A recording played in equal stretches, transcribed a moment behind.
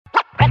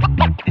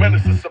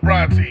Menace to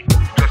sobriety.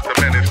 Just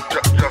a menace,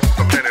 just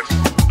a menace.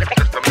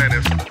 Just a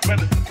menace.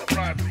 Menace to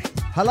sobriety.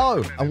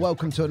 Hello, and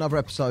welcome to another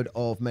episode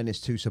of Menace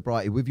to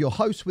Sobriety with your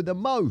host with the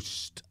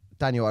most,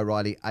 Daniel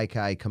O'Reilly,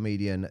 aka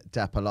comedian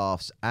Dapper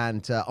Laughs.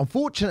 And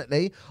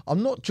unfortunately,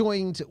 I'm not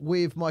joined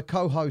with my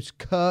co-host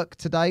Kirk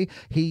today.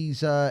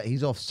 He's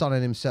off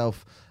sunning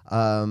himself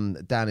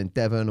down in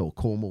Devon or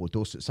Cornwall or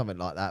Dorset, something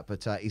like that.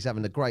 But he's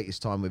having the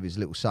greatest time with his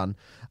little son,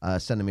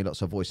 sending me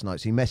lots of voice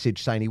notes. He messaged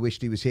saying he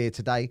wished he was here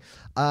today.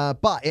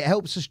 But it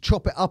helps us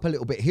chop it up a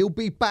little bit. He'll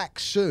be back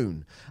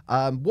soon.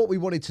 What we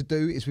wanted to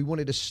do is we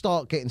wanted to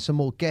start getting some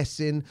more guests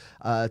in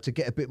to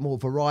get a bit more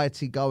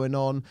variety going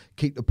on,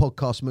 keep the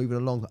podcast moving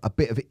along, a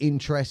bit of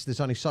interest.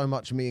 There's only so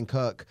much me and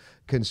Kirk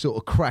can sort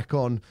of crack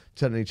on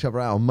telling each other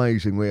how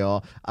amazing we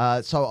are.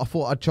 So I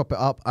thought I'd chop it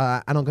up,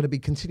 and I'm going to be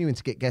continuing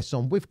to get guests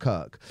on with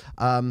Kirk.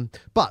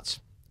 But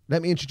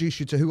let me introduce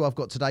you to who I've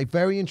got today.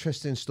 Very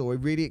interesting story.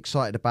 Really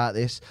excited about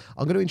this.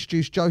 I'm going to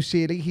introduce Joe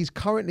Sealey. He's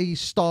currently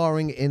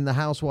starring in The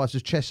Housewives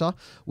of Cheshire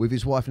with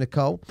his wife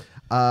Nicole.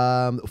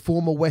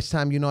 Former West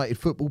Ham United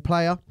football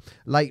player,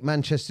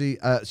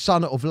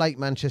 son of late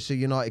Manchester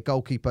United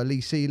goalkeeper Les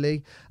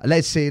Sealey.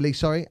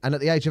 And at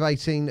the age of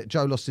 18,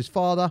 Joe lost his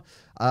father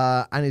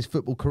and his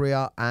football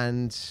career.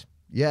 And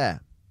yeah,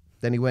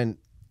 then he went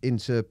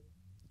into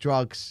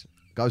drugs,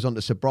 goes on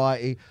to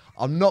sobriety.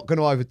 I'm not going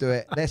to overdo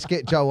it. Let's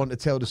get Joe on to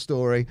tell the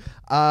story.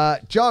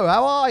 Joe,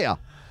 how are you?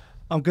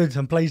 I'm good.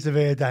 I'm pleased to be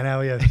here, Dan. How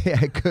are you?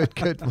 Yeah,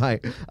 good,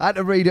 mate. I had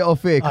to read it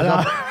off here.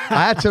 I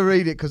had to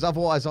read it because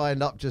otherwise I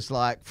end up just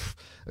like,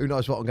 who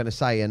knows what I'm going to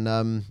say.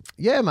 And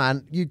yeah,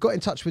 man, you got in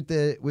touch with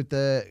the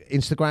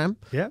Instagram.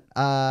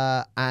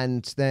 Yeah.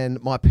 And then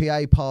my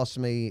PA passed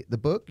me the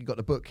book. You got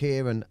the book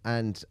here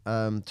and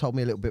told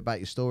me a little bit about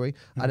your story.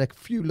 I had a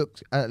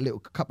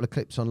couple of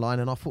clips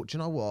online, and I thought, you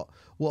know what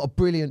a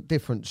brilliant,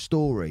 different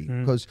story.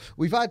 Because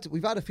we've had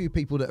a few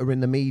people that are in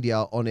the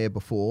media on here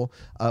before.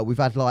 We've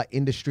had like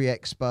industry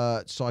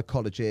experts,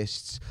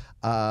 psychologists,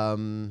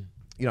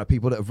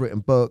 people that have written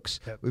books.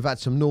 Yep. We've had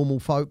some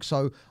normal folks.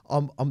 So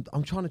I'm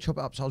trying to chop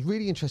it up. So I was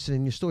really interested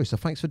in your story. So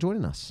thanks for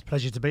joining us.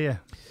 Pleasure to be here.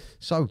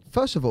 So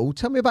first of all,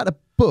 tell me about the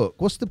book.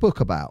 What's the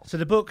book about? So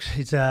the book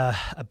is a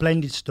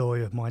blended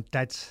story of my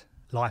dad's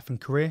life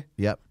and career.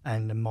 Yep.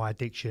 And my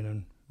addiction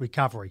and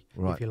recovery,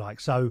 right, if you like.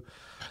 So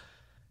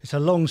it's a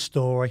long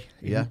story.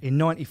 In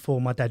 94,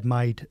 my dad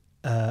made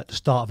the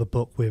start of a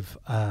book with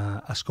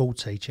a school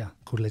teacher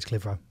called Les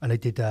Clitheroe, and they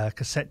did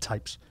cassette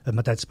tapes of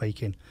my dad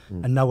speaking,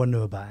 and no one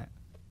knew about it.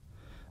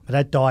 My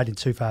dad died in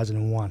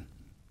 2001.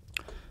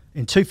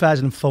 In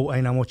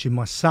 2014, I'm watching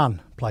my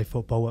son play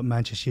football at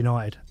Manchester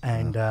United,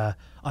 and I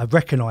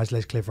recognised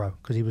Les Clitheroe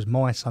because he was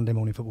my Sunday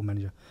morning football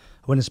manager.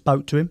 I went and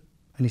spoke to him,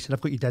 and he said, "I've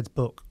got your dad's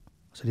book."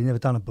 I said, "He'd never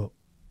done a book."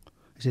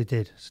 He said, "He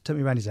did." So he took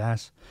me around his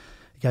house.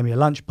 He gave me a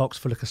lunchbox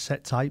full of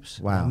cassette tapes,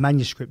 a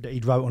manuscript that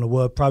he'd wrote on a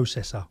word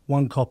processor,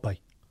 one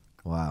copy.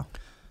 Wow.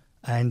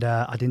 And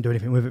I didn't do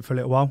anything with it for a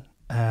little while.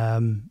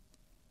 And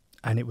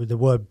the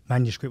word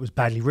manuscript was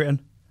badly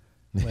written.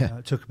 Yeah.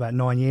 It took about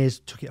 9 years,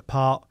 took it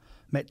apart,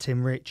 met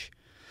Tim Rich.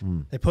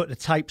 They put the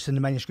tapes and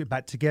the manuscript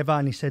back together,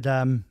 and he said,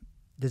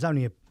 there's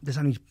only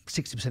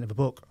 60% of a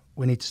book.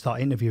 We need to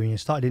start interviewing you.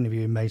 Started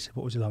interviewing me. He said,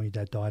 "What was it like when your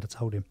dad died?" I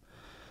told him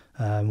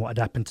what had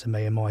happened to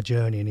me and my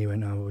journey, and he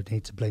went, "Oh, we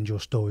need to blend your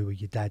story with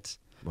your dad's."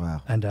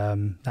 Wow.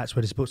 And that's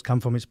where this book's come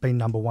from. It's been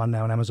 #1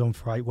 now on Amazon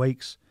for 8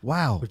 weeks.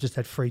 Wow. We've just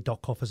had 3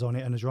 doc offers on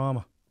it and a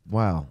drama.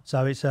 Wow.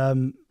 So it's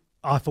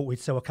I thought we'd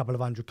sell a couple of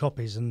 100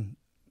 copies, and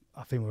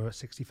I think we're at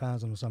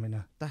 60,000 or something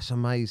now. That's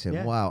amazing.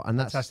 Yeah, wow. And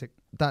fantastic.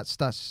 That's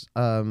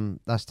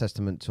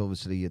testament to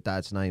obviously your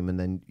dad's name, and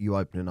then you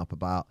opening up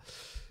about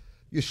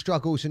your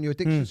struggles and your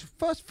addictions.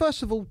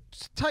 First of all,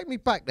 take me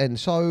back then.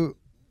 So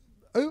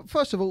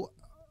first of all,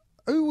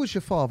 who was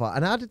your father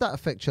and how did that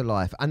affect your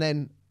life? And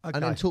then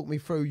talk me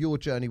through your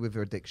journey with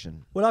your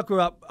addiction. Well, I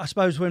grew up, I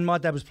suppose, when my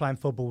dad was playing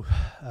football,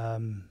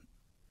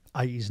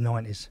 80s,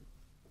 90s.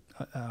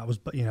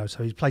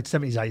 So he played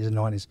 70s, 80s and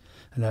 90s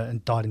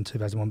and died in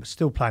 2001, but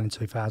still playing in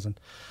 2000.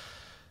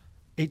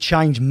 It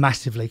changed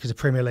massively because of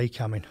Premier League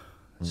coming.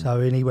 So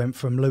he went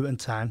from Luton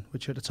Town,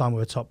 which at the time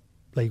were a top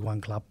League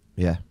One club.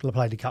 Yeah. I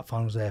played the cup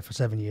finals there for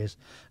 7 years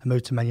and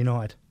moved to Man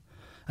United.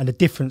 And the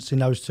difference in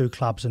those two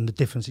clubs and the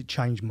difference it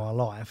changed my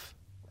life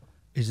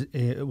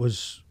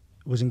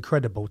was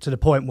incredible, to the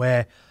point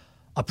where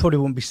I probably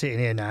wouldn't be sitting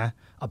here now.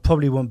 I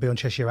probably wouldn't be on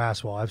Cheshire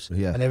Housewives,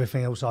 and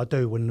everything else I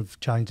do wouldn't have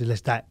changed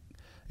unless that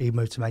he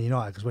moved to Man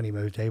United, because when he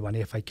moved here, he won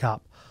the FA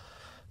Cup,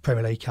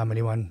 Premier League come, and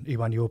he won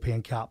the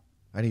European Cup.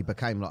 And he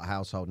became like a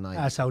household name.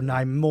 Household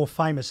name, more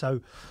famous. So,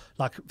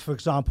 like, for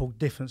example,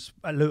 difference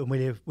at Luton,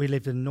 we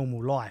lived a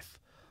normal life,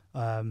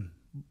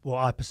 what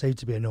I perceived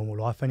to be a normal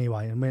life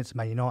anyway, and went to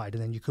Man United,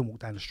 and then you couldn't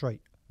walk down the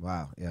street.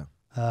 Wow, yeah.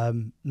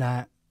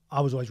 Now, I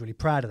was always really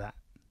proud of that.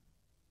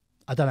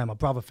 I don't know how my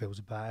brother feels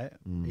about it.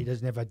 He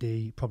doesn't have had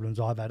the problems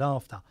I've had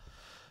after.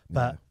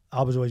 But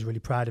I was always really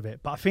proud of it.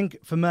 But I think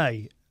for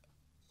me,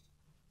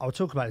 I'll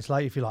talk about this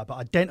later if you like, but I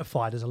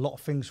identified as a lot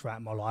of things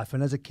throughout my life.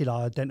 And as a kid,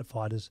 I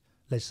identified as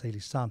Les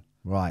Sealey's son.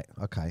 Right,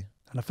 okay.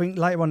 And I think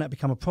later on that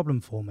became a problem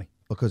for me.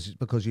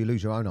 Because you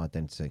lose your own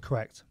identity.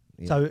 Correct.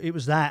 Yeah. So it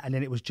was that, and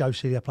then it was Joe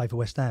Sealey. I played for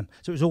West Ham.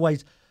 So it was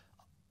always...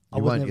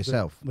 You weren't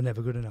yourself. We're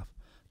never good enough.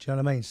 Do you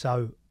know what I mean?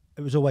 So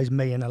it was always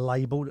me and a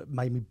label that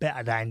made me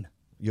better than...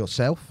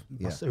 Yourself?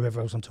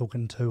 Whoever else I'm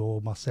talking to,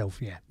 or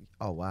myself, yeah.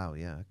 Oh, wow,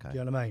 yeah, okay. Do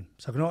you know what I mean?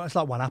 So it's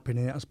like one upping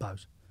in it, I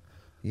suppose.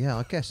 Yeah,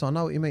 I guess I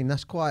know what you mean.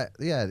 That's quite,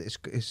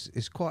 it's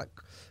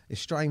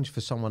strange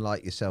for someone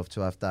like yourself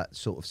to have that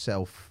sort of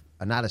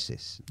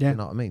self-analysis. Yeah. You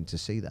know what I mean? To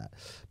see that.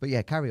 But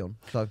yeah, carry on.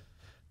 So...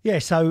 Yeah,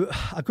 so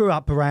I grew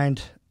up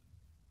around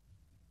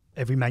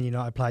every Man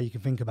United player you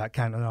can think about,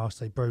 Cantona,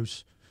 Nasty,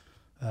 Bruce.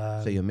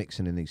 So you're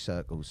mixing in these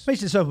circles.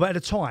 Mixing circles, but at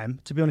the time,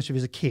 to be honest with you,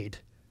 as a kid,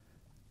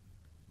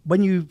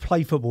 when you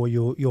play football,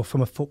 you're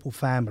from a football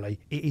family.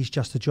 It is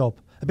just a job.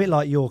 A bit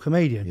like you're a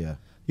comedian. Yeah.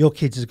 Your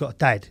kids has got a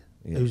dad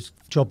whose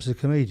job's a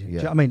comedian. Yeah. Do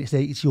you know what I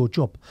mean? It's your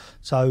job.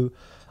 So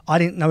I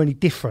didn't know any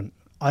different.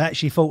 I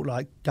actually thought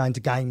like going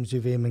to games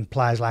with him and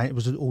players like it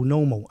was all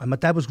normal. And my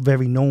dad was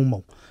very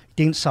normal. He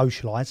didn't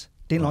socialise.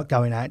 Didn't like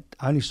going out.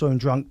 I only saw him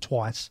drunk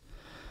twice.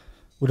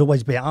 Would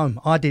always be at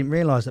home. I didn't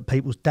realise that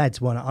people's dads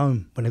weren't at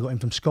home when they got in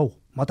from school.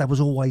 My dad was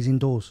always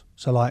indoors.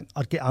 So like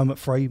I'd get home at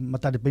 3. My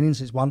dad had been in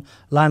since 1,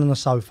 laying on the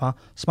sofa,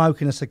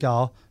 smoking a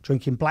cigar,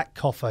 drinking black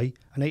coffee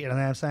and eating an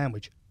ham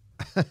sandwich.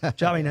 Do you know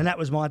what I mean? And that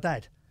was my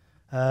dad.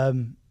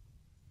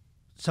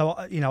 So,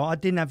 I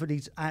didn't have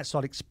these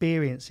outside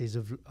experiences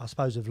of, I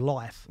suppose, of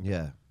life.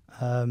 Yeah.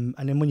 And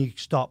then when you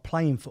start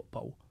playing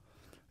football,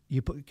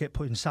 you get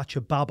put in such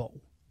a bubble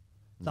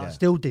that I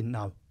still didn't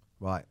know.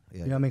 Right. Yeah.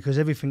 You know what I mean? Because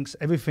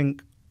everything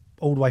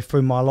all the way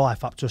through my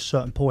life up to a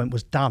certain point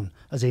was done.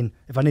 As in,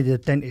 if I needed a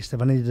dentist,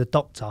 if I needed a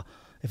doctor,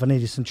 if I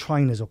needed some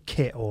trainers or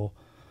kit or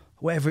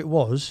whatever it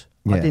was,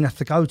 I didn't have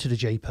to go to the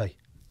GP.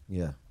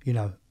 Yeah.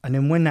 And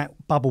then when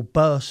that bubble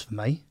burst for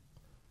me,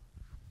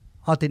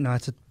 I didn't know how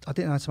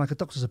to make a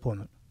doctor's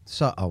appointment.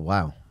 So, oh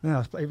wow.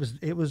 Yeah,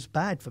 it was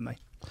bad for me.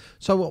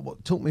 So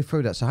what talk me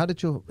through that. So how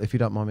did if you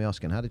don't mind me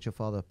asking, how did your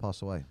father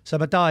pass away? So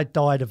my dad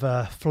died of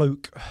a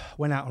fluke.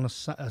 Went out on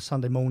a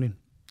Sunday morning,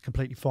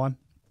 completely fine.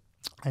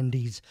 And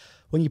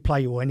when you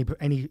play or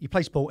you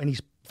play sport, any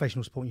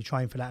professional sport, and you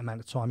train for that amount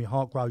of time, your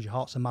heart grows. Your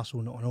heart's a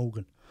muscle, not an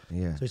organ.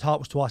 Yeah. So his heart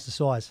was twice the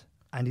size,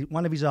 and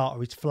one of his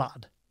arteries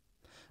flooded,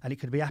 and it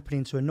could be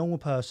happening to a normal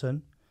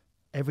person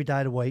every day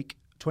of the week,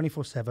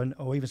 24/7,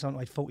 or even something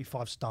like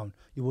 45 stone.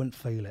 You wouldn't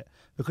feel it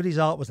because his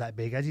heart was that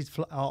big. As his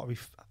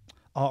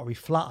artery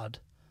fluttered,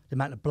 the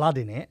amount of blood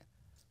in it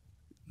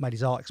made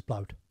his heart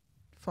explode.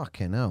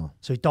 Fucking hell.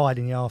 So he died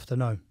in the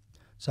afternoon.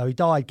 So he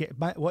died.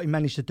 What he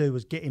managed to do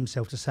was get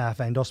himself to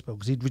Southend Hospital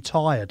because he'd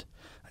retired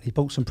and he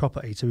bought some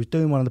property. So he was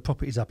doing one of the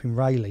properties up in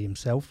Rayleigh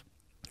himself.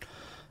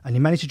 And he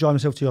managed to drive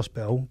himself to the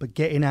hospital, but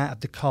getting out of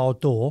the car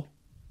door,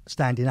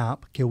 standing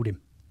up, killed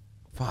him.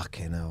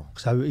 Fucking hell.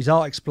 So his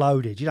heart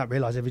exploded. You don't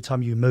realise every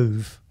time you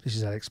move, this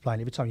is how I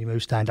explain, every time you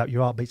move, stand up,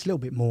 your heart beats a little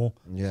bit more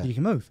so you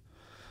can move.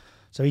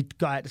 So he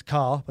got out of the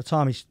car. By the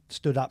time he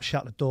stood up,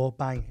 shut the door,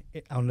 bang,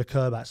 on the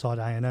curb outside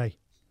A&E.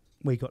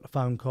 We got the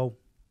phone call,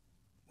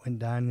 went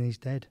down and he's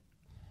dead.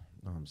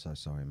 Oh, I'm so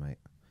sorry, mate.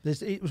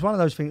 It was one of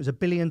those things. It was a 1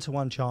 billion to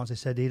 1 chance. They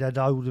said he'd had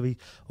all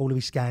of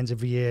his scans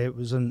every year. It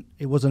wasn't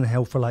a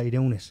health-related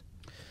illness.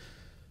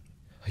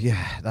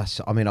 Yeah,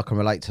 I can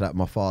relate to that.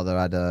 My father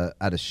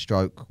had a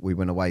stroke. We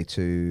went away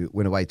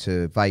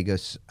to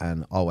Vegas,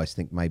 and I always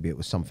think maybe it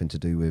was something to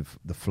do with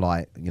the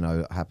flight.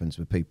 It happens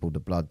with people, the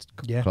blood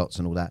clots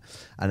and all that.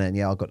 And then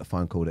I got the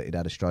phone call that he'd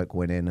had a stroke,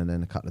 went in, and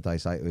then a couple of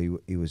days later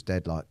he was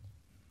dead.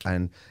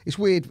 And it's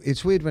weird.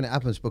 It's weird when it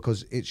happens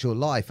because it's your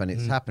life and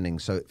it's happening,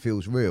 so it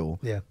feels real.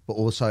 Yeah. But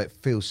also it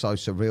feels so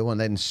surreal, and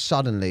then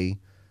suddenly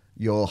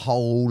your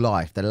whole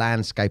life, the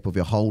landscape of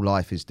your whole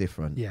life is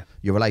different. Yeah.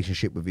 Your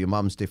relationship with your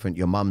mum's different,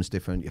 your mum's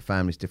different, your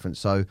family's different.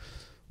 So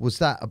was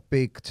that a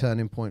big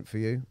turning point for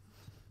you?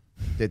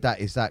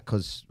 Is that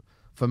because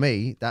for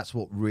me, that's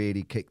what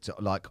really kicked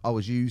it. Like I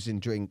was using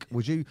drink,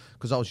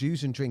 because I was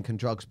using drink and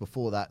drugs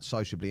before that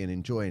sociably and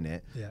enjoying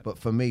it. Yeah. But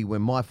for me,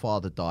 when my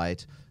father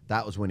died,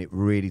 that was when it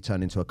really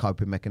turned into a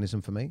coping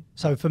mechanism for me.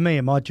 So for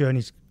me, my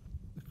journey's,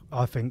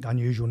 I think,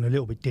 unusual and a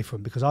little bit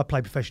different because I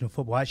played professional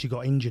football. I actually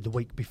got injured the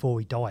week before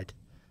he died.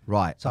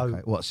 Right. So,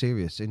 okay. What,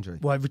 serious injury?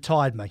 Well, it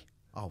retired me.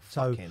 Oh,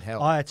 so fucking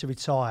hell. I had to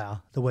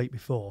retire the week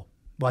before.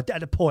 Well, at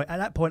that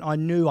point, I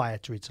knew I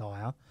had to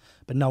retire,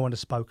 but no one had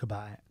spoke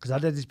about it because I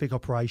did this big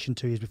operation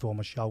 2 years before on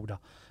my shoulder,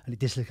 and it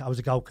dislocated. I was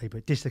a goalkeeper.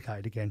 It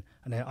dislocated again,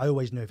 and I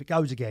always knew if it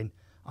goes again,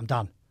 I'm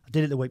done. I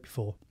did it the week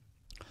before.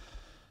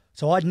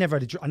 So I never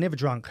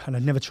drunk, and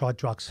I'd never tried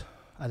drugs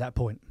at that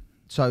point.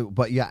 So,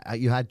 but yeah,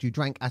 you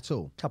drank at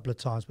all? A couple of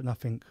times, but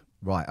nothing.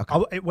 Right.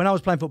 Okay. When I was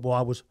playing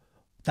football,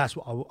 that's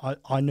what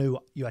I knew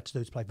what you had to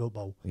do to play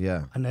football.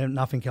 Yeah. And then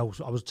nothing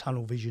else. I was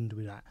tunnel visioned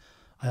with that.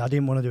 I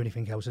didn't want to do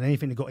anything else, and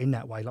anything that got in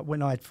that way. Like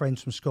when I had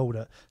friends from school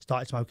that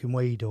started smoking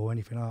weed or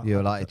anything like that. You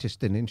were like, it just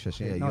didn't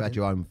interest you. Yeah, you had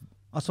your own.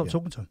 I stopped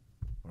talking to them.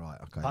 Right.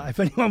 Okay. If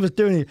anyone was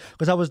doing it,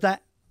 because I was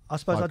that. I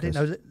suppose Focused.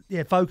 I didn't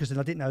know. Focused, and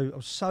I didn't know. I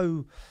was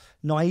so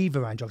naive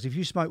around drugs. If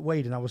you smoke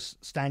weed and I was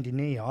standing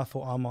near you, I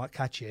thought I might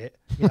catch it,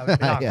 you know,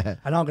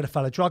 and I'm going to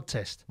fail a drug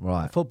test.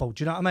 Right. At football.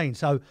 Do you know what I mean?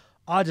 So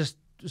I just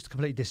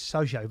completely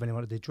disassociated with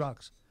anyone that did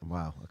drugs.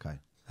 Wow. Okay.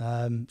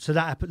 So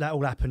that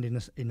all happened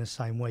in the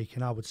same week,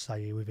 and I would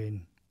say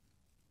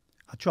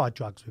I tried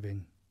drugs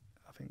within,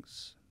 I think,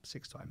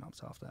 6 to 8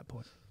 months after that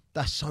point.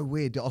 That's so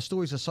weird. Our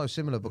stories are so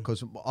similar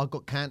because I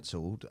got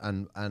cancelled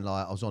and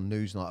like I was on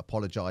Newsnight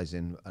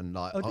apologising and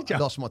like I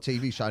lost my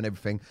TV show and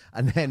everything.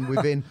 And then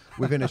within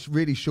a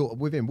really short,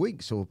 within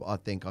weeks, or I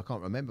think, I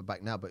can't remember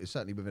back now, but it's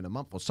certainly within a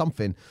month or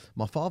something,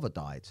 my father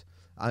died.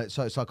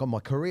 So it's like my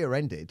career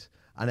ended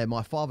and then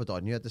my father died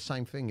and you had the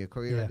same thing, your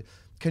career ended.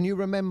 Can you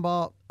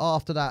remember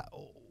after that,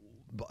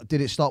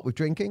 did it start with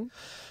drinking?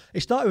 It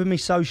started with me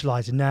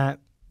socialising. Now,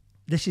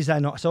 this is how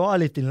not. So I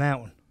lived in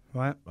Loughton,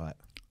 right? Right.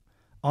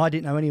 I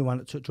didn't know anyone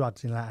that took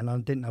drugs in Loughton. I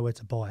didn't know where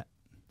to buy it.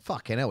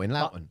 Fucking hell, in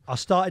Loughton. I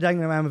started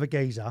hanging around with a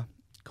geezer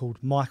called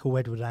Michael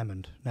Edward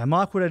Hammond. Now,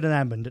 Michael Edward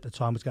Hammond at the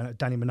time was going to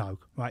Danny Minogue,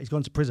 right? He's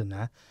gone to prison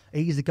now.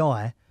 He's the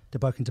guy that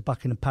broke into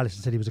Buckingham Palace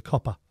and said he was a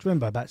copper. Do you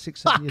remember about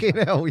 6 years ago?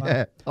 Fucking hell, right?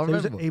 yeah. I So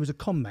remember. he was a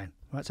con man,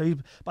 right? So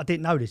but I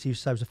didn't know this. He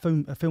was a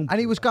film. And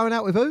he was going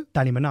out with who?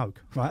 Danny Minogue,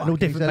 right? And all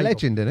different He's a people.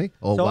 legend, isn't he?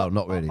 Oh, So well,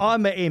 not really. I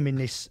met him in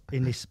this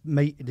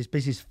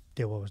business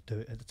deal I was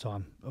doing at the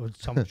time.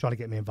 Someone was trying to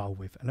get me involved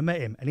with, and I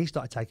met him, and he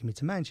started taking me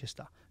to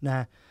Manchester.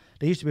 Now,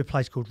 there used to be a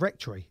place called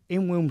Rectory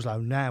in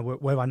Wilmslow, now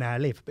where I now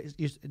live, but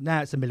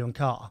now it's a Miller and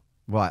Carter.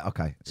 Right,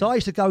 okay. So I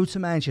used to go to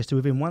Manchester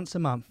with him once a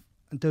month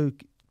and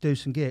do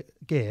some gear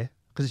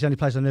because it's the only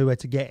place I knew where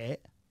to get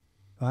it,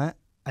 right?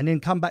 And then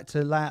come back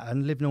to Loughton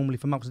and live normally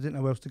for months. I didn't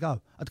know where else to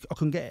go. I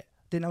couldn't get it.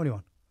 Didn't know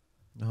anyone.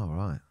 Oh,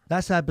 right.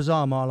 That's how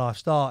bizarre my life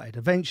started.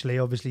 Eventually,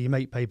 obviously, you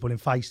meet people in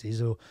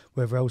Faces or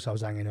wherever else I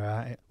was hanging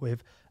around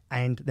with,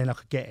 and then I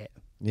could get it.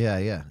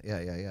 Yeah.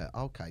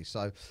 Okay,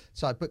 so,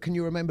 but can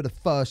you remember the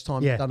first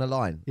time you done a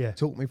line? Yeah.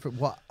 Talk me through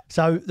what.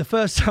 So the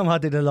first time I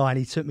did a line,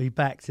 he took me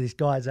back to this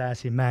guy's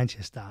house in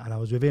Manchester, and I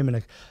was with him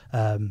and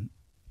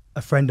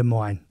a friend of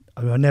mine.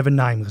 I mean, I never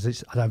name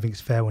because I don't think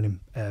it's fair on him.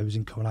 It was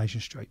in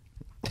Coronation Street,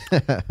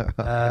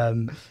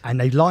 and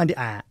they lined it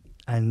out,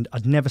 and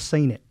I'd never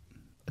seen it.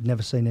 I'd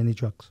never seen any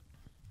drugs.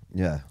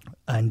 Yeah.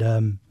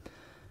 And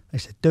they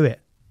said, "Do it."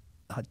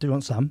 Do you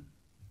want some?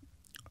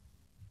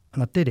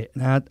 And I did it.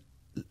 Now,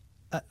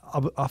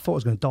 I thought I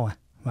was going to die,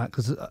 right?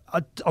 Because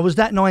I was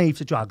that naive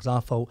to drugs.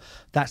 I thought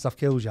that stuff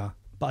kills you.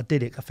 But I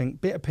did it. I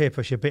think bit of peer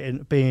pressure,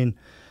 being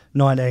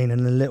 19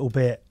 and a little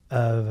bit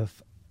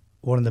of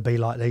wanting to be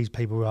like these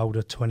people who are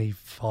older,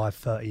 25,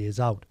 30 years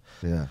old.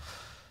 Yeah.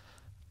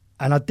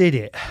 And I did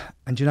it.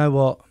 And do you know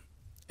what?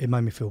 It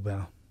made me feel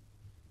better.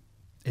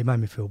 It made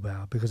me feel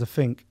better because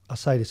I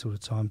say this all the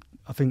time,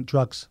 I think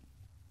drugs,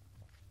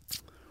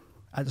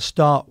 at the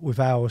start with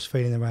how I was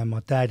feeling around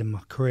my dad and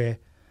my career,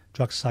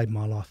 drugs saved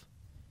my life,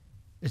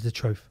 is the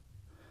truth.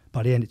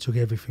 By the end, it took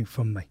everything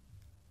from me.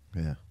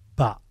 Yeah.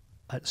 But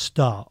at the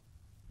start,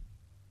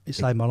 it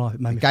saved my life.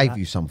 It made me gave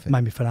you something. It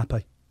made me feel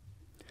happy.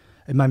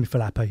 It made me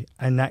feel happy.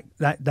 And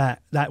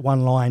that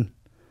one line,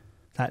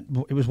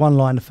 it was one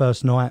line the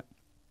first night,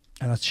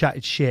 and I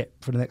chatted shit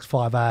for the next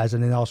 5 hours,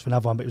 and then asked for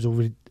another one. But it was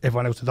already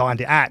everyone else had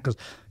lined it out because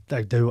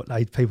they do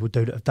what people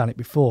do that have done it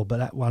before. But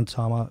that one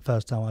time,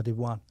 first time I did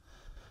one.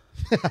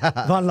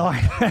 One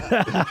line.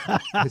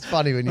 It's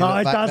funny when you Oh,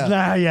 look it back does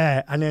now,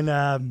 yeah. And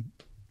then,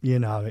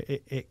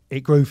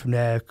 it grew from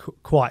there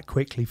quite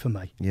quickly for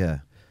me. Yeah.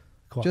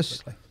 Quite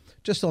quickly.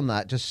 Just on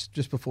that,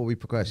 just before we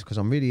progress, because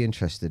I'm really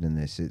interested in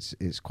this.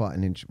 It's quite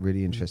an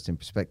really interesting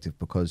perspective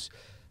because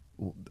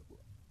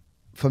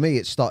for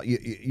me,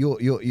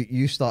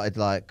 you started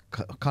like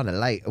kind of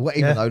late,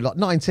 even though like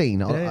 19.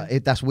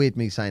 That's weird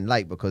me saying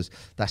late because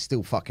that's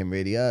still fucking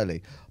really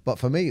early. But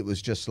for me, it was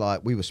just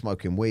like we were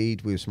smoking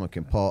weed, we were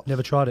smoking pot.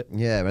 Never tried it.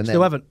 Yeah, and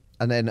still haven't.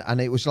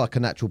 And it was like a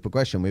natural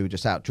progression. We were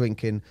just out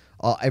drinking.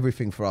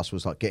 Everything for us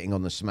was like getting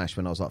on the smash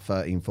when I was like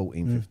 13,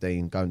 14,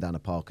 15, going down the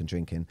park and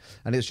drinking.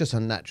 And it was just a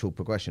natural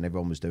progression.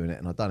 Everyone was doing it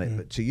and I'd done it.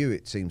 But to you,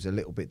 it seems a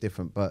little bit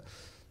different. But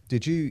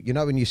did you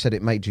when you said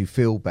it made you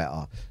feel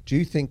better, do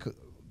you think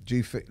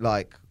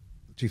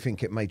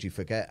it made you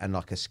forget and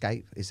like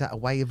escape? Is that a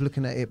way of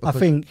looking at it? I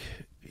think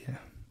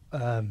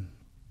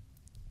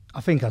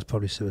I think I was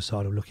probably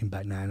suicidal looking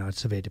back now, and I had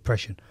severe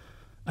depression.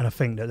 And I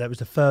think that was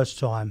the first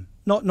time,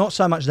 not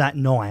so much that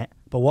night,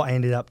 but what I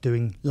ended up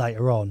doing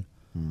later on,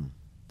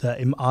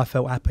 that I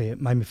felt happy. It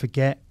made me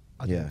forget.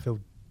 I didn't feel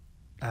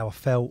how I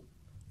felt.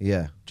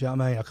 Yeah. Do you know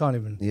what I mean? I can't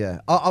even.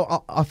 Yeah.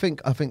 I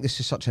think this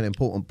is such an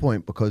important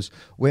point because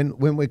when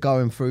we're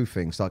going through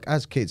things, like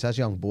as kids, as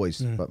young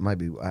boys, but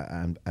maybe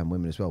and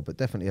women as well, but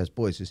definitely as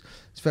boys, it's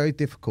very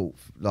difficult.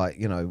 Like,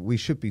 we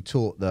should be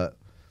taught that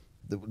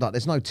like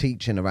there's no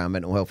teaching around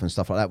mental health and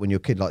stuff like that when you're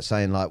a kid, like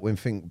saying like when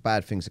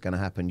bad things are going to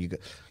happen, you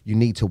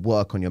need to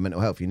work on your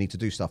mental health, you need to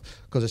do stuff,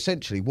 because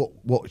essentially what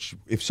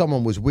if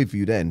someone was with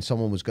you then,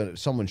 someone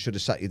should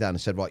have sat you down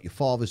and said, right, your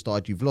father's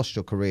died, you've lost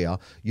your career,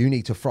 you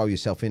need to throw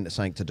yourself into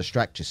something to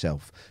distract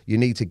yourself, you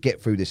need to get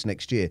through this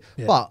next year.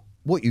 But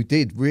what you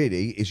did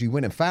really is you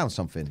went and found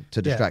something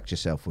to distract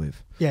yourself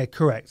with. Yeah,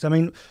 correct. I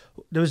mean,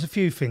 there was a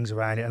few things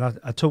around it, and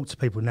I talk to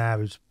people now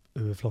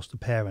who have lost a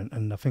parent,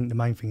 and I think the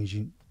main thing is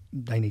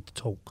they need to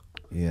talk.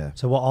 Yeah.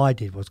 So what I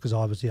did was, because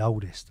I was the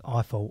oldest,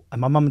 I thought, and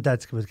my mum and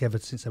dad were together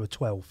since they were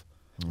 12.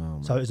 Oh,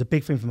 so it was a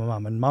big thing for my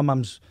mum, and my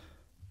mum's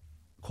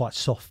quite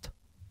soft.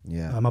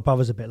 yeah. My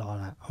brother's a bit like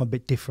that. I'm a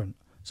bit different.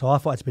 So I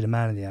thought I had to be the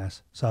man of the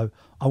house. So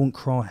I wouldn't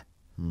cry.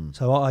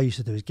 So what I used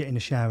to do is get in the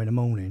shower in the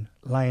morning,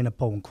 lay in a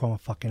pool and cry my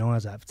fucking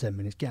eyes out for 10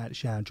 minutes, get out of the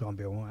shower and try and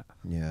be all right.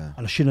 Yeah.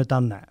 And I shouldn't have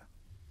done that.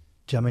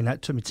 Do you know what I mean?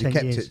 That took me 10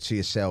 years. You kept it to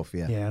yourself,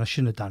 yeah. Yeah, and I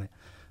shouldn't have done it.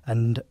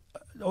 And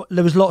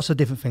there was lots of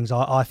different things.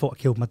 I thought I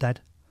killed my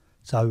dad.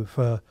 So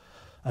for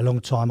a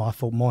long time, I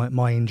thought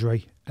my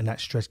injury and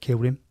that stress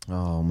killed him.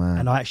 Oh, man.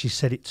 And I actually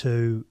said it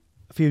to,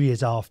 a few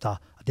years after,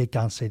 I did go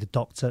and see the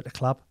doctor at the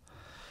club.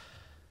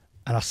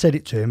 And I said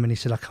it to him, and he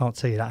said, I can't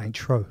tell you, that ain't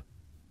true.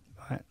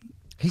 Right?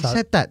 He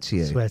said that to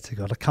you? I swear to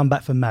God. I come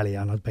back from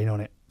Malia, and I'd been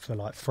on it for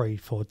like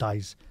 3-4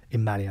 days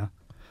in Malia.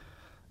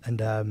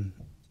 And I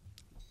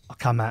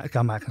come back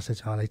and I said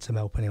to him, I need some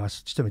help anyway.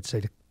 So just took me to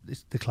see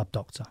the club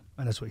doctor.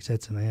 And that's what he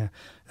said to me, yeah.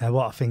 Now,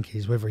 what I think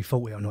is, whether he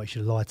thought it or not, he should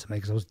have lied to me,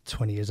 because I was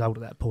 20 years old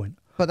at that point.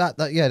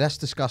 But yeah, that's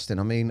disgusting.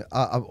 I mean,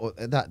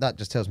 that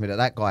just tells me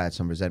that guy had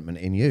some resentment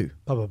in you.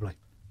 Probably.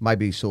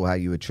 Maybe he saw how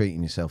you were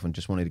treating yourself and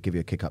just wanted to give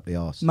you a kick up the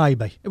arse.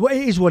 Maybe. Well,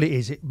 it is what it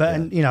is. But, Yeah.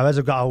 and, you know, as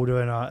I got older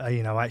and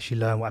I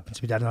actually learned what happened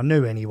to my dad, and I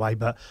knew anyway,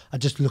 but I'm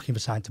just looking for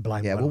something to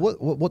blame. Yeah, well,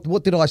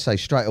 what did I say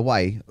straight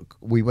away?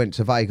 We went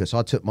to Vegas.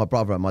 I took my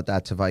brother and my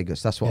dad to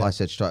Vegas. That's what I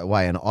said straight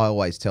away. And I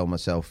always tell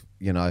myself,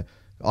 you know,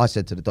 I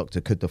said to the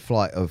doctor, could the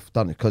flight have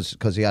done it?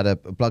 Because he had a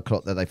blood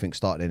clot that they think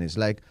started in his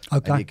leg.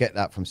 Okay. And you get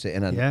that from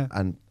sitting.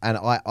 And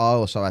I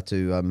also had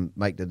to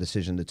make the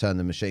decision to turn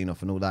the machine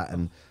off and all that.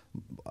 And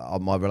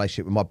my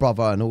relationship with my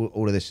brother and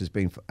all of this has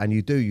been, and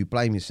you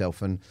blame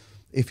yourself. And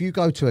if you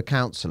go to a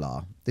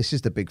counsellor, this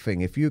is the big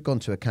thing. If you've gone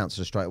to a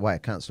counsellor straight away, a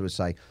counsellor would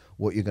say,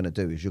 what you're going to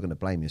do is you're going to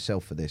blame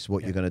yourself for this,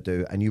 what you're going to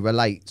do. And you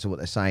relate to what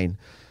they're saying,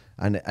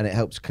 and it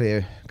helps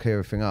clear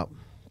everything up.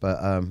 But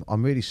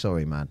I'm really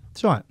sorry, man.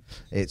 It's all right.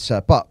 It's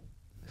but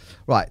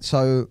right.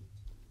 So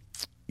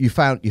you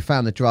found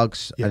the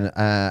drugs,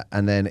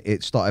 and then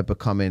it started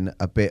becoming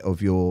a bit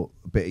of your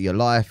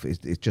life.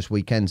 It's just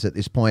weekends at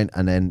this point,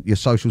 and then your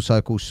social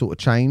circles sort of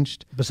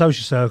changed. The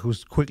social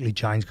circles quickly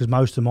changed, because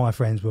most of my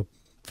friends were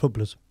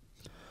footballers.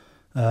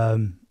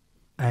 And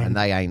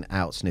they ain't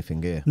out sniffing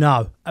gear.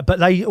 No, but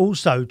they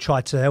also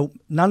tried to help.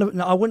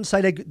 I wouldn't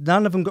say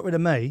none of them got rid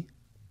of me,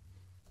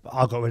 but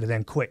I got rid of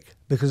them quick,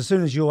 because as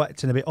soon as you're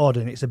acting a bit odd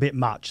and it's a bit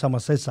much, someone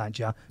says something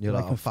to you, You're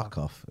like, can fuck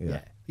off. Yeah.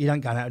 You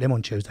don't go out with them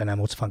on Tuesday no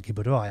more to Funky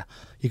Buddha, are you?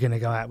 You're going to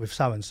go out with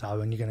so-and-so,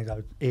 and you're going to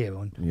go here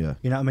on. Yeah.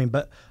 You know what I mean?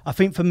 But I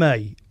think for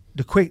me,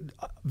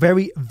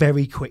 very,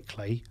 very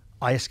quickly,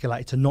 I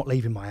escalated to not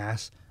leaving my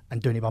house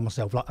and doing it by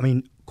myself.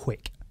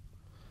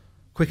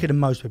 Quicker than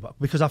most people.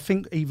 Because I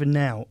think even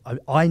now,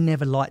 I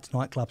never liked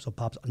nightclubs or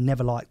pubs. I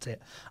never liked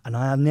it. And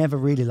I never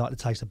really liked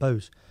the taste of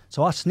booze.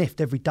 So I sniffed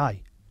every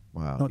day.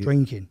 Wow. Not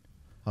drinking.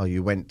 Oh,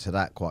 you went to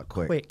that quite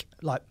quick.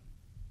 Like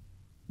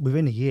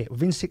within a year,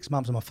 within 6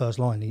 months of my first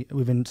line,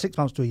 within 6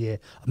 months to a year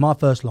of my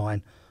first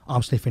line,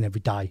 I'm sniffing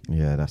every day.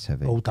 Yeah, that's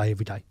heavy. All day,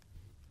 every day.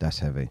 That's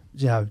heavy.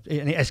 You know,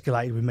 and it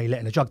escalated with me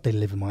letting a drug dealer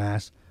live in my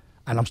house,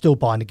 and I'm still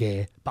buying the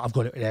gear, but I've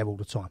got it there all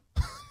the time.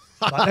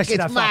 Like,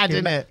 It's mad,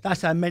 isn't it?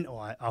 That's how mental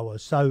I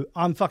was. So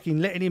I'm fucking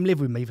letting him live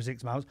with me for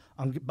 6 months,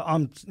 but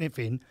I'm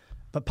sniffing,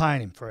 but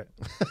paying him for it.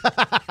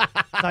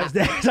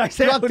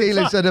 Drug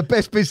dealers are the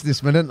best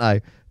businessmen, aren't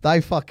they? They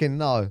fucking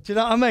know. Do you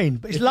know what I mean?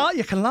 But it's like,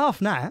 you can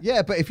laugh now.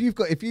 Yeah, but if you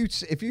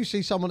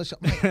see someone that's,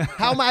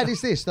 how mad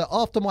is this? That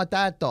after my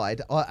dad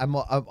died,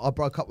 I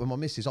broke up with my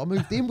missus. I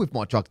moved in with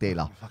my drug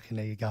dealer. Fucking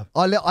there you go.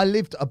 I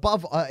lived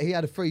above. He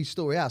had a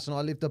 3-story house, and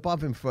I lived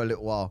above him for a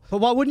little while. But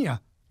why wouldn't you?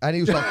 And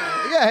he was like,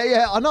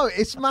 yeah, I know.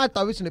 It's mad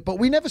though, isn't it? But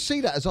we never see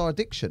that as our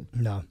addiction.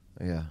 No.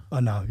 Yeah. I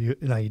know. You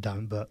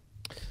don't. But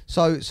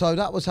So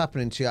that was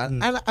happening to you.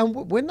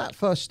 And when that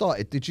first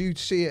started, did you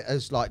see it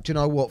as like, do you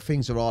know what,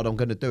 things are hard, I'm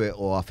going to do it,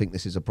 or I think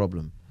this is a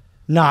problem?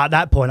 no, at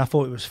that point I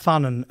thought it was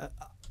fun, and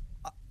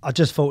I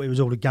just thought it was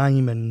all a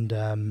game, and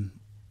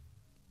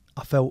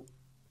I felt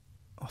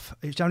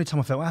it was the only time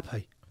I felt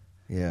happy.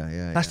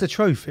 Yeah. That's the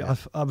truth. Yeah.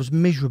 I was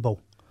miserable.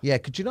 Yeah,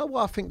 because you know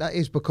what I think that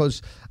is,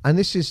 because, and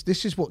this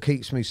is what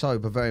keeps me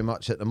sober very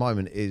much at the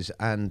moment is,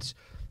 and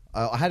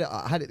I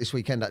had it this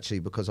weekend actually,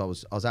 because I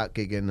was out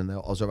gigging and I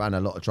was around a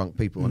lot of drunk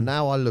people, and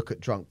now I look at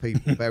drunk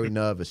people very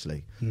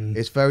nervously.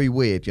 It's very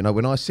weird, you know,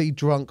 when I see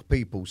drunk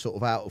people sort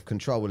of out of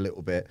control a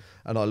little bit,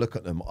 and I look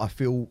at them, I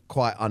feel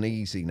quite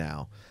uneasy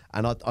now,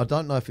 and I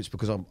don't know if it's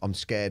because I'm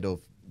scared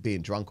of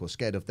being drunk or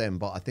scared of them,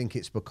 but I think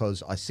it's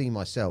because I see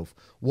myself.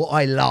 What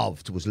I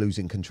loved was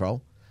losing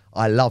control.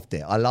 I loved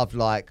it. I loved,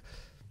 like,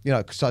 you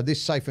know, so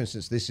say for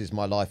instance, this is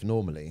my life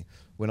normally.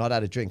 When I'd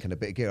had a drink and a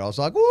bit of gear, I was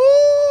like,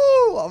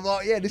 woo! I'm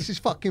like, yeah, this is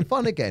fucking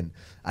fun again.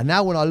 And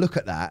now when I look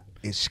at that,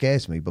 it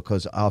scares me,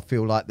 because I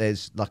feel like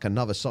there's like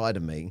another side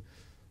of me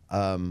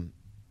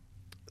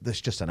that's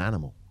just an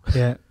animal.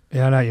 Yeah,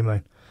 I know what you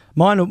mean.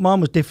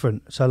 Mine was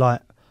different. So like,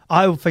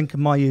 I think of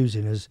my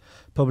using as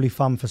probably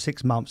fun for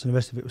 6 months, and the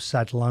rest of it was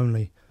sad,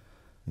 lonely,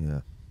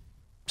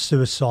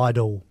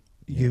 suicidal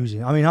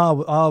using. I mean, I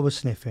was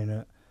sniffing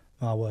at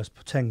my worst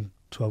 10,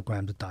 12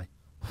 grams a day.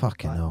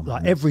 Fucking hell, man.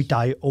 Like every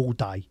day, all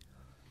day.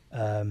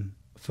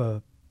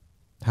 For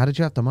How did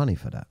you have the money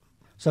for that?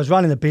 So I was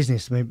running a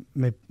business. My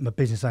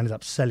business ended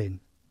up selling.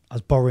 I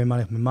was borrowing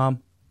money from my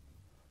mum,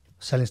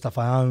 selling stuff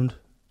I owned.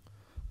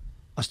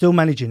 I was still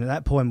managing at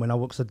that point when I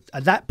worked.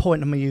 At that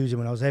point in my using,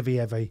 when I was heavy,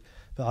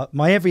 but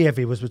my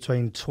heavy was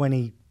between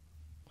 20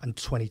 and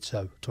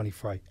 22,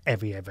 23,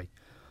 heavy,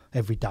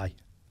 every day.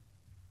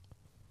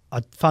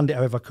 I'd fund it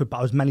however I could,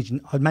 but I'd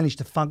managed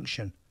to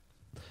function.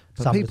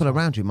 But people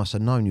around you must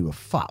have known you were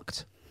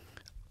fucked.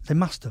 They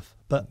must have,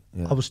 but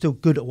I was still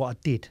good at what I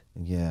did.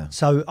 Yeah.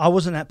 So I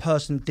wasn't that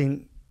person that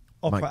didn't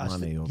operate.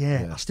 Make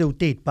money. I still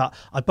did, but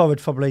I borrowed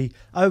probably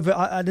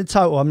in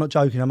total, I'm not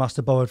joking, I must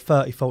have borrowed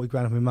 30, 40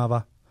 grand from my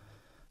mother.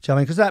 Do you know what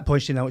I mean? Because at that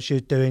point, she didn't know what she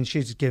was doing. She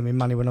was just giving me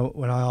money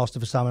when I asked her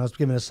for some, and I was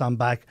giving her some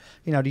back.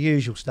 You know, the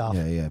usual stuff.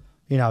 Yeah.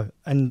 You know,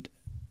 and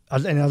I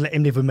let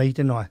him live with me,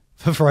 didn't I?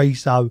 For free.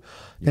 So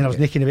then I was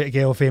nicking a bit of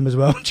gear off him as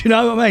well. Do you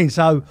know what I mean?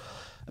 So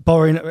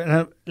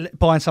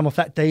buying some off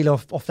that dealer,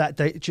 off that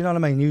deal. Do you know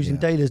what I mean? Using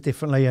dealers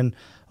differently and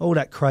all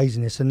that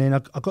craziness. And then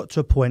I got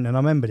to a point, and I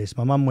remember this.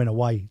 My mum went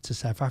away to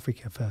South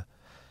Africa for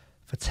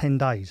 10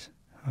 days.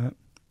 Right?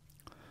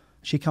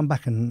 She come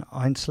back and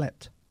I ain't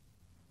slept.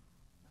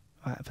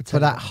 Right, for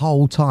that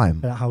whole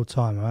time? For that whole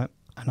time, right?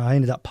 And I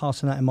ended up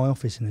passing out in my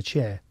office in a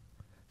chair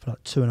for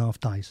like 2.5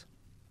 days.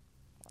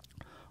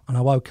 And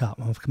I woke up,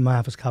 my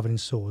mouth was covered in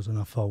sores, and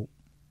I thought,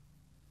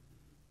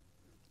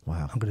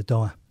 wow, I'm going to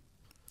die.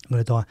 I'm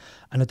going to die.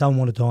 And I don't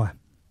want to die.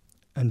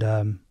 And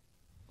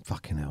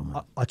fucking hell,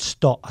 man. I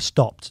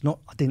stopped.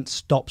 I didn't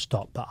stop,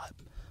 but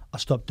I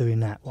stopped doing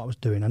that, what I was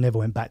doing. I never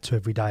went back to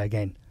every day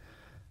again.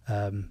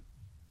 I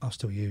was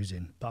still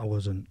using, but I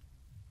wasn't.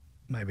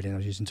 Maybe then I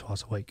was using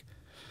twice a week.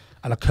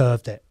 And I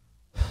curved it.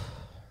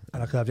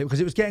 Because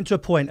it was getting to a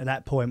point at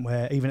that point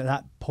where, even at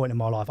that point in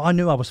my life, I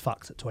knew I was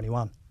fucked at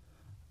 21.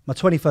 My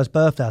 21st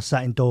birthday, I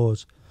sat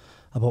indoors.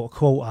 I bought a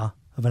quarter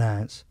of an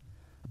ounce,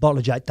 a bottle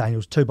of Jack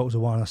Daniels, 2 bottles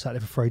of wine, and I sat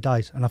there for 3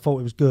 days. And I thought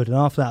it was good. And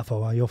after that, I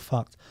thought, well, you're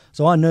fucked.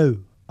 So I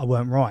knew I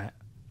weren't right.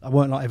 I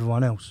weren't like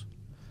everyone else.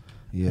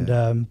 Yeah.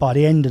 And by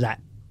the end of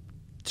that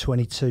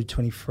 22,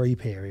 23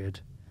 period,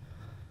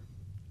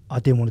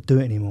 I didn't want to do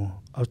it anymore.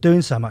 I was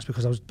doing so much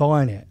because I was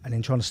buying it and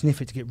then trying to sniff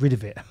it to get rid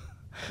of it.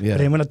 Yeah. But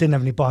then when I didn't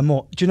have any, buy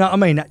more. Do you know what I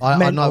mean?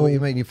 I know what you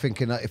mean. You're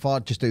thinking that if I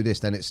just do this,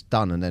 then it's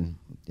done, and then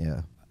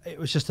it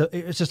was just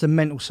a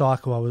mental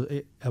cycle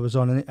I was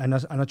on, and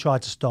I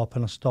tried to stop,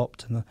 and I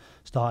stopped, and I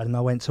started, and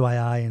I went to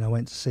AA, and I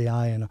went to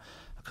CA, and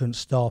I couldn't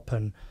stop,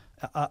 and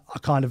I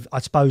kind of, I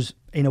suppose,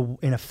 in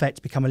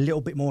effect, become a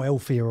little bit more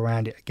healthier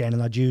around it again,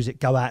 and I'd use it,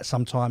 go out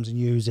sometimes and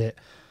use it,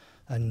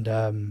 and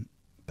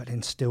but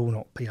then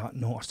still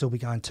I'd still be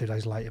going 2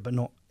 days later, but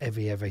not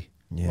heavy.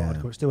 Yeah,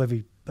 it's still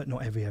heavy, but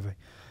not heavy.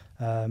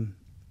 And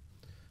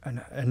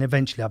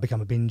eventually I become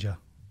a binger.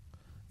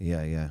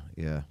 Yeah.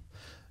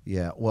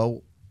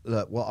 Well,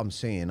 look, what I'm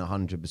seeing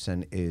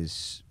 100%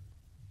 is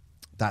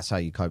that's how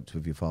you coped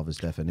with your father's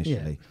death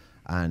initially,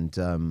 and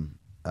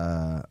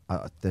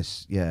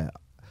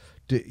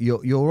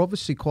you're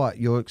obviously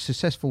you're a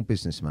successful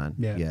businessman.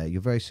 Yeah, you're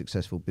a very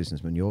successful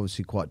businessman. You're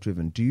obviously quite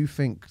driven. Do you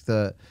think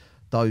that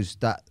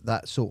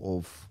that sort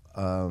of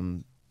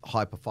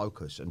hyper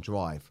focus and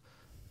drive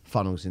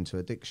funnels into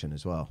addiction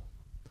as well?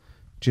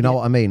 Do you know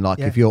what I mean? Like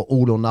if you're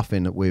all or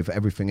nothing with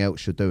everything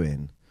else you're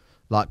doing,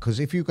 like,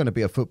 because if you're going to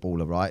be a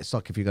footballer, right, it's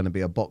like if you're going to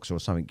be a boxer or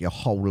something, your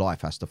whole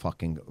life has to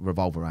fucking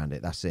revolve around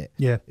it. That's it.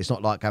 Yeah. It's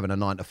not like having a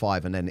 9 to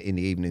 5 and then in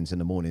the evenings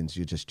and the mornings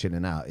you're just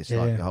chilling out. It's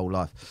like your whole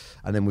life.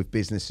 And then with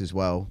business as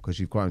well,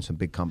 because you've grown some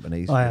big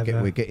companies.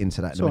 We'll get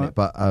into that in a minute.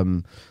 But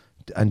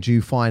and do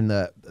you find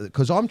that,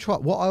 because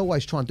what I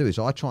always try and do is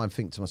I try and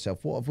think to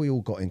myself, what have we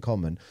all got in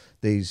common?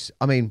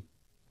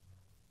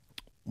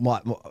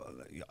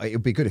 It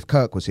would be good if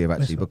Kirk was here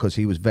actually, because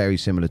he was very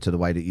similar to the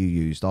way that you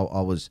used.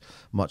 I was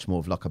much more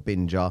of like a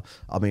binger.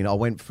 I mean,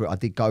 I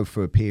did go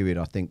through a period,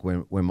 I think,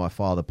 when my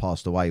father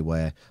passed away,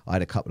 where I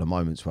had a couple of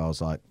moments where I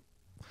was like,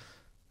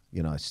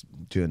 you know,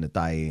 during the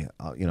day,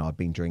 I'd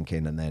been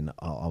drinking, and then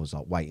I was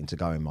like waiting to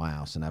go in my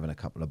house and having a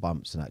couple of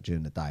bumps and that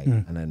during the day.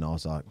 And then I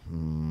was like,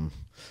 do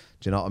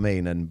you know what I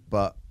mean?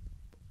 But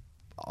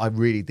I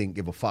really didn't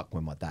give a fuck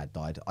when my dad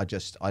died. I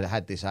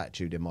had this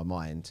attitude in my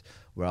mind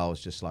where I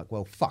was just like,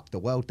 well, fuck the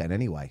world then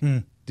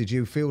anyway. Did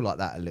you feel like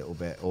that a little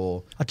bit?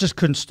 Or I just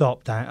couldn't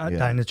stop, Dan.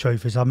 Dan, the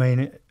truth is, I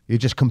mean... You're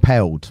just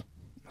compelled?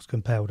 I was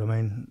compelled. I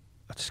mean,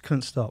 I just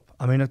couldn't stop.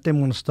 I mean, I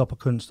didn't want to stop, I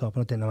couldn't stop,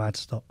 and I didn't know how to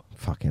stop.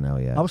 Fucking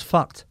hell, yeah. I was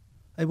fucked.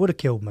 It would have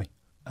killed me.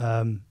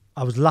 I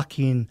was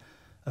lucky in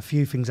a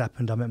few things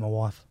happened. I met my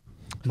wife.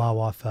 My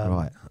wife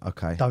right,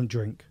 okay. Don't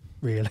drink,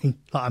 really.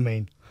 Like, I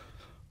mean...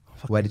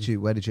 How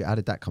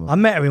did that come up? I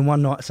met her in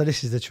one night, so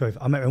this is the truth.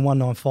 I met her in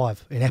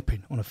 195 in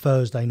Epping on a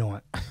Thursday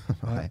night.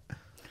 Right.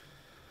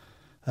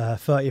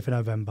 30th of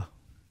November,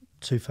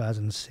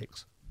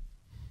 2006.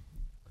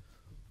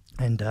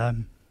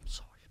 And,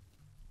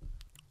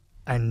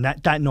 And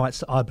that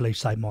night, I believe,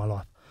 saved my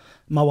life.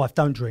 My wife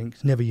don't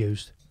drink, never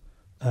used.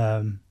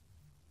 I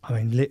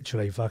mean,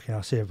 literally, fucking,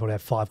 I see her probably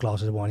have 5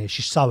 glasses of wine here.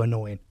 She's so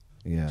annoying.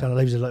 Yeah. So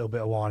leaves a little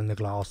bit of wine in the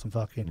glass and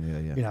fucking,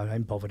 Yeah. you know,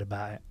 ain't bothered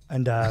about it.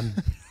 And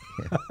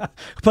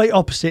complete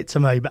opposite to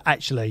me, but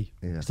actually,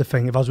 it's the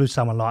thing. If I was with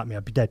someone like me,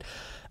 I'd be dead.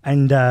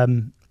 And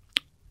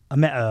I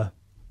met her,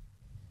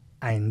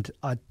 and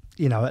I,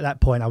 you know, at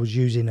that point, I was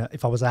using it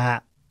if I was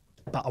out,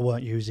 but I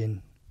weren't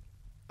using.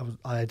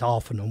 I had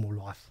half a normal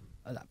life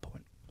at that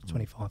point. I was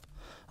 25,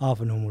 half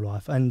a normal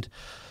life, and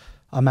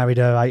I married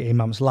her 18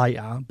 months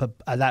later. But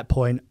at that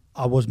point,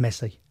 I was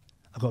messy.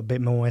 I got a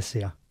bit more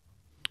messier.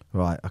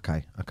 Right.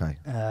 Okay.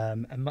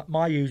 And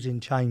my using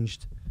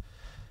changed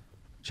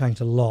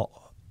a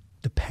lot,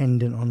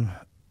 dependent on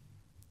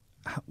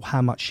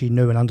how much she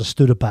knew and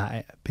understood about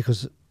it.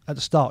 Because at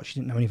the start, she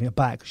didn't know anything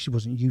about it because she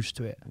wasn't used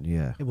to it.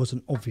 Yeah. It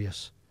wasn't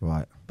obvious.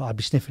 Right. But I'd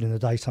be sniffing in the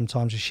day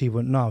sometimes, and she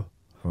wouldn't know.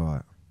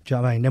 Right. Do you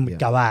know what I mean? Then we'd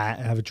go out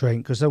and have a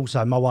drink, because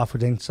also my wife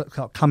would then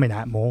start coming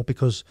out more,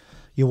 because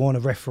you want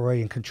to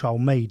referee and control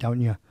me,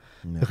 don't you?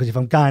 Yeah. Because if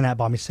I'm going out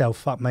by myself,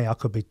 fuck me, I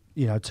could be,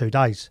 2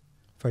 days,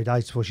 3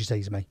 days before she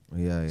sees me.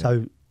 Yeah.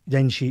 So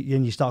then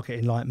you start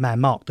getting like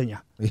man marked, don't you?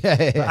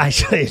 Yeah. But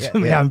actually, it's for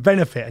my own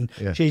benefit,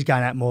 and she's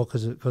going out more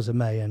because of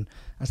me and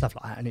stuff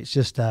like that, and it's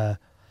just a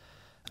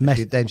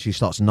mess. Then she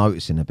starts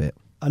noticing a bit.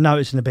 I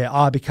notice in a bit.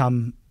 I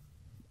become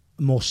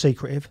more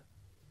secretive.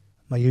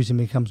 My using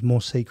becomes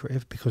more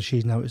secretive because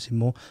she's noticing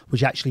more,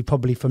 which actually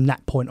probably from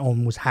that point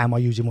on was how my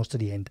using was to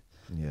the end.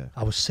 Yeah.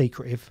 I was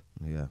secretive.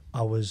 Yeah.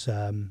 I was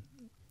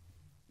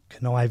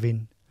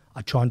conniving.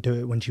 I'd try and do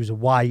it when she was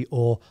away,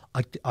 or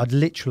I'd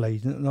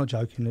literally, not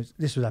joking,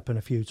 this would happen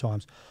a few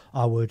times,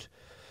 I would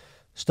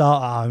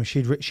start at home,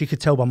 she could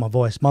tell by my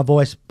voice. My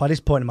voice, by this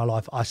point in my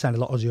life, I sound a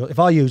lot Ozzy. If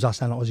I use, I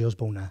sound like Ozzy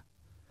Osbourne now.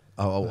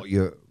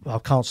 I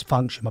can't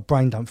function. My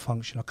brain don't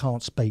function. I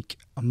can't speak.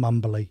 I'm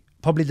mumbly.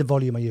 Probably the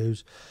volume I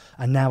use.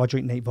 And now I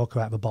drink neat vodka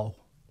out of a bottle.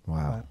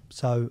 Wow. Right?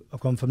 So I've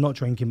gone from not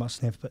drinking much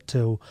sniff, but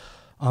till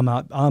I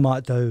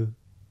might do,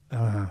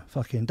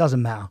 fucking,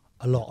 doesn't matter,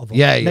 a lot of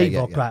neat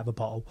vodka out of a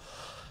bottle,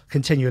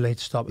 continually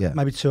to stop,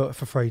 maybe 2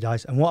 for 3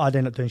 days. And what I'd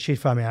end up doing, she'd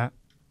throw me out,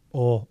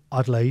 or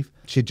I'd leave.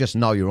 She'd just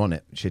know you're on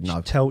it. She'd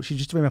know. She'd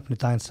just ring me up in the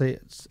day and see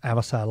how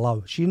I say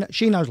hello. She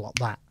knows like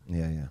that.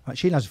 Yeah. Right?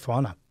 She knows before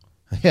I know.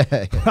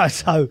 Yeah. Right,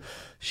 so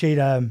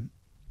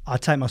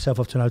I'd take myself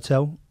off to an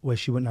hotel where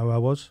she wouldn't know where I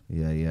was.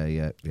 Yeah.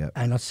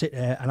 And I'd sit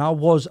there, and I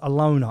was a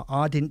loner.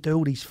 I didn't do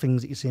all these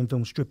things that you see in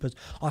film strippers.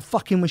 I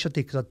fucking wish I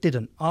did, because I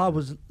didn't. I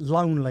was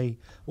lonely,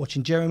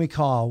 watching Jeremy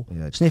Kyle,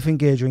 sniffing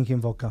gear,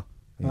 drinking vodka.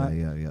 Right?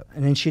 Yeah.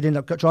 And then she'd end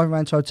up driving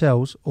around to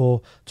hotels,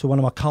 or to one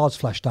of my cards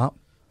flashed up.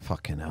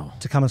 Fucking hell.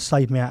 To come and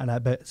save me out of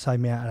that bed, save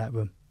me out of that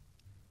room.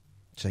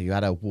 So you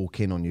had her walk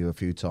in on you a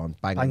few times,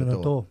 banging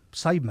the door.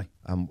 Save me.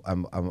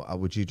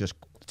 Would you just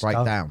break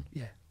down?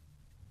 Yeah.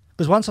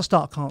 Because once I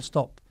start, I can't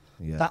stop.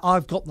 Yeah. That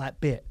I've got that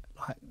bit.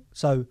 Like,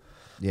 so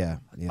yeah.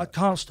 I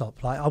can't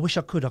stop. Like, I wish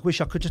I could. I wish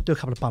I could just do a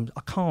couple of bumps.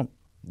 I can't.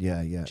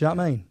 Yeah. Do you know what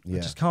I mean? Yeah.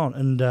 I just can't.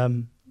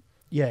 And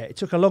it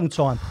took a long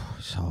time.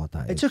 It's hard,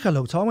 that It took a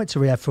long time. I went to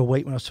rehab for a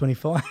week when I was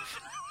 25.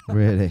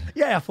 Really?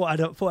 Yeah, I thought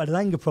I had an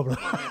anger problem.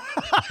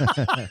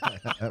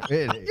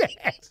 Really? Yeah,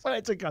 I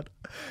swear to God.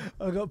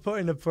 I got put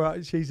in I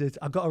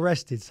got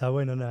arrested, so I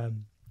went and I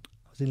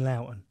was in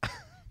Loughton.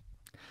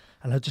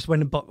 And I just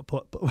went and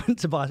went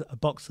to buy a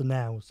box of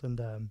nails and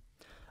do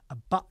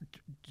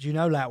you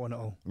know Loughton at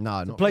all? No,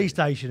 the not police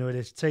really. station where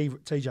this T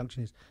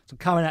junction is. So I'm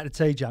coming out the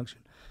T junction,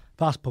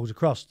 bus pulls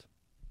across.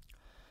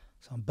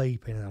 So I'm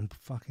beeping and I'm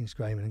fucking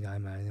screaming and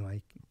going, man.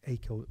 Anyway, he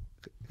called.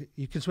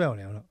 You can swear on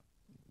it or not?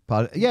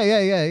 But yeah.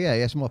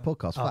 It's my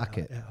podcast. Fuck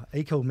it. Yeah.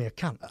 He called me a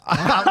cunt.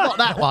 Not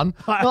that one.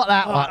 Not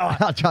that one.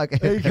 I'm joking.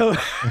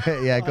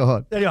 Yeah, go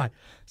on. Anyway,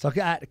 so I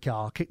get out of the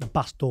car, I kick the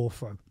bus door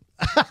through.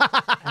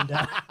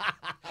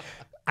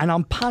 And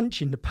I'm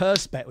punching the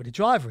perspex where the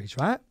driver is,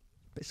 right?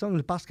 But it's on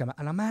the bus camera,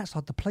 and I'm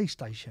outside the police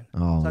station.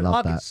 Oh, so love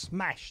I that. get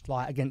smashed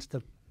like against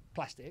the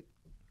plastic.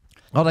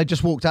 Oh, they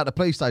just walked out the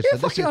police station. Yeah,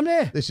 fucking I'm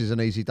there. This is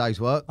an easy day's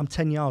work. I'm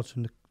 10 yards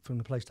from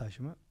the police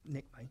station, right?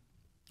 Nicked me.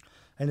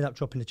 Ended up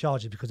dropping the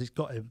charges because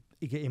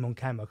you get him on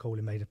camera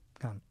calling me the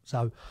cunt.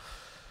 So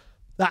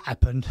that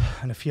happened,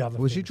 and a few other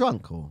Was things. you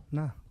drunk or?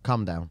 No.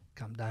 Come down.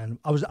 Come down.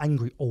 I was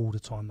angry all the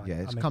time, mate.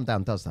 Yeah, come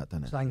down does that,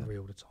 doesn't it? I was angry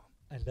all the time.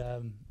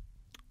 And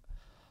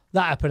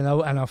that happened,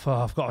 and I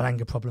thought, I've got an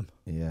anger problem.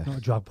 Yeah. Not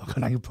a drug, but I've got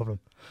an anger problem.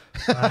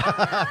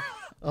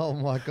 Oh,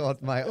 my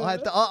God, mate. I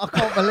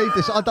can't believe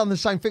this. I've done the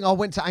same thing. I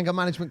went to anger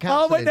management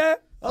counselling. I went there.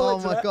 Oh,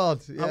 my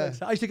God. Yeah.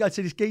 I used to go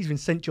to this geezer in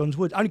St John's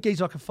Wood. Only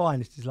geezer I could find.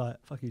 This is like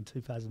fucking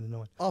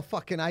 2009. I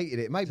fucking hated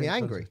it. It made me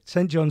angry.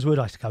 St John's Wood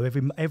I used to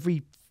go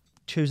every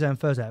Tuesday and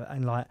Thursday,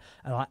 and like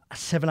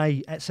 7 a.m.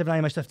 I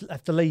used to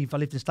have to leave. I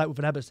lived in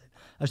Stapleton, Abbotsford.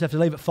 I used to have to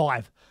leave at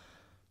 5.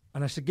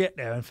 And I used to get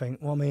there and think,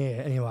 well, I'm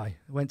here. Anyway,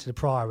 I went to the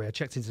Priory. I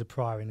checked into the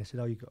Priory, and they said,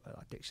 oh, you've got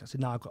addiction. I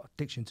said, no, I've got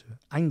addiction to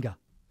anger.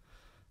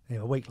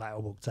 Anyway, a week later, I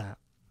walked out.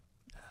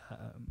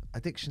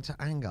 Addiction to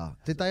anger.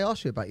 Did they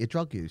ask you about your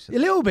drug use? A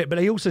little bit, but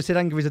they also said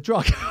anger is a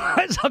drug.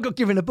 So I got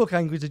given a book,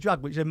 Anger is a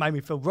Drug, which then made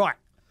me feel right.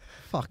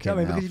 Fucking Do you know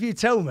what I mean? hell. Because if you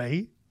tell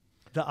me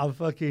that I'm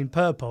fucking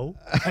purple,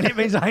 and it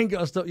means I ain't got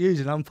to stop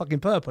using, I'm fucking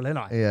purple, ain't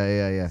I?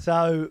 Yeah.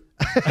 So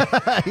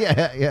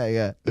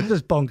yeah. it's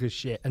just bonkers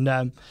shit.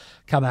 And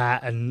come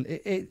out, and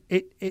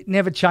it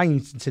never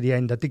changed until the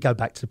end. I did go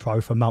back to the pro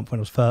for a month when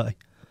I was 30.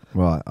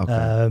 Right,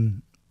 okay.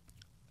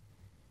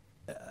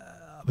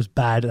 I was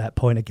bad at that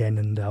point again,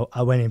 and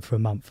I went in for a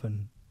month,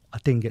 and I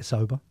didn't get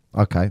sober.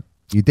 Okay.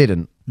 You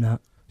didn't? No.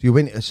 You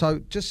went, so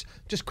just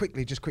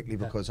quickly,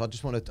 because I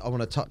want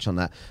to touch on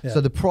that. Yeah.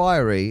 So the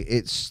Priory,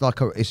 it's like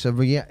it's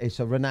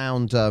a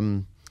renowned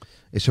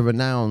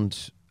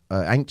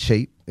ain't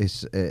cheap.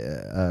 It's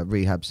a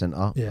rehab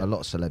centre. Yeah. A lot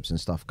of celebs and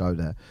stuff go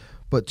there.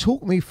 But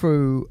talk me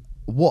through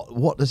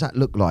what does that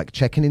look like?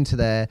 Checking into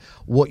there,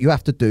 what you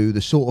have to do,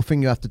 the sort of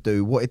thing you have to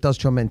do, what it does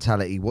to your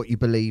mentality, what you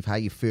believe, how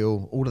you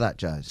feel, all of that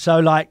jazz. So,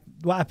 like,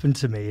 what happened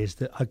to me is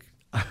that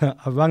I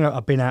rang up.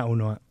 I've been out all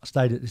night. I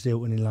stayed at this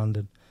Hilton in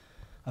London.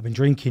 I've been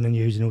drinking and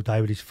using all day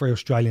with these 3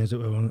 Australians that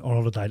were on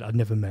holiday that I'd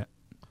never met.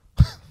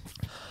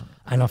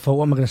 And I thought,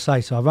 what am I going to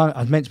say? So I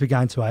was meant to be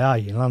going to AA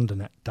in London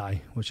that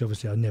day, which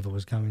obviously I never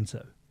was going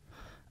to.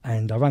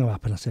 And I rang her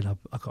up and I said,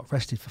 I got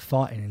arrested for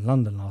fighting in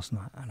London last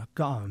night. And I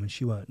got home and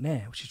she weren't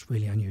there, which is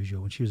really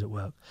unusual when she was at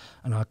work.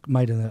 And I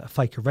made a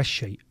fake arrest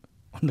sheet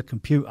on the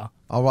computer.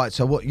 All right,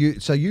 so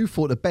you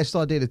thought the best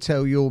idea to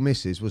tell your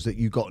missus was that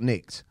you got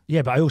nicked?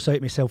 Yeah, but I also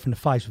hit myself in the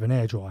face with an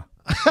hairdryer.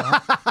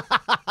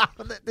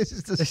 This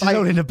is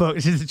all in the book.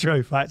 This is the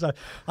truth, right? So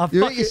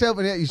you hit yourself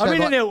in the head. I'm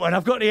in an Hilton.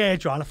 I've got the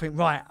hairdryer, and I think,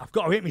 right, I've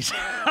got to hit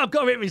myself. I've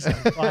got to hit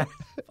myself. Right.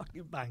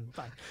 Fucking bang.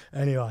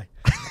 Anyway,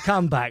 I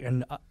come back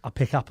and I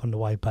pick up on the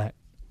way back,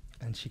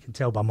 and she can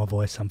tell by my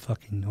voice I'm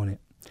fucking on it.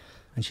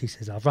 And she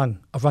says, I've rung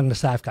the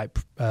Southgate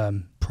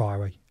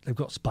Priory. They've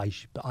got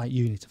space, but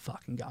you need to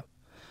fucking go.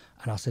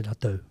 And I said, I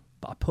do,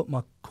 but I put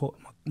my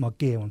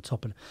gear on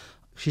top of it.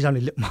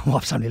 My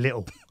wife's only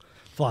little,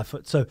 5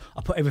 foot, so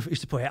I put everything.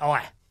 Used to put it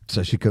high.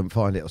 So she couldn't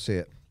find it or see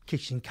it.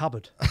 Kitchen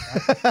cupboard.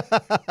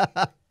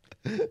 Right?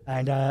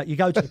 And you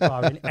go to the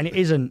Priory, and it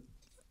isn't.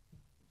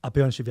 I'll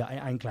be honest with you,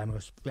 it ain't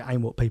glamorous. It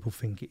ain't what people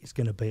think it's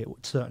going to be.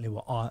 It certainly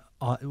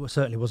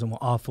wasn't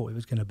what I thought it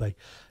was going to be.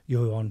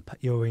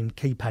 You're in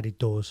key padded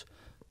doors.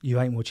 You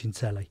ain't watching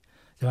telly.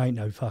 There ain't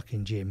no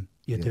fucking gym.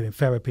 You're doing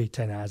therapy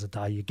 10 hours a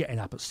day. You're getting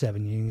up at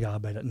 7. You can go to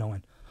bed at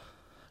 9.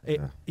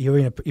 You're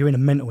in a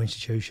mental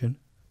institution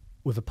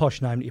with a posh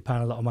name that you're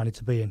paying a lot of money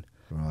to be in.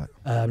 Right.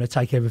 They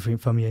take everything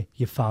from you,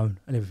 your phone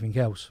and everything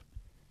else.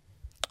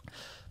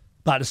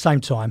 But at the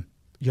same time,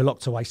 you're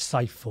locked away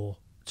safe for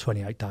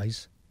 28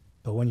 days.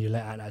 But when you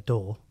let out that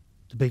door,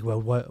 the big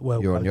world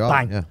You're on your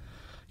bang, own, yeah.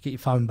 Get your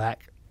phone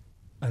back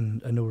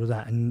and all of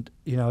that. And,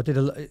 you know, it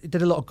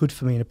did a lot of good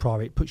for me in the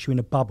Priory. It puts you in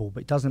a bubble,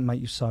 but it doesn't make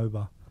you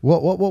sober.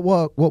 What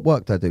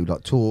work do they do?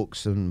 Like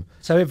talks and...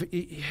 So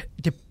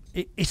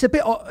it's a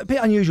bit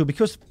unusual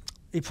because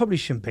it probably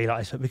shouldn't be like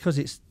this, but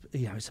because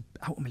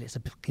ultimately it's a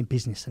fucking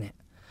business, isn't it?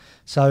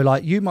 So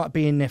like you might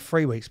be in there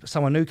 3 weeks, but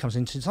someone new comes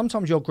in.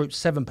 Sometimes your group's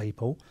 7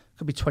 people,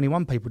 could be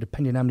 21 people,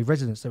 depending on how many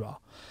residents there are.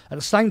 At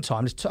the same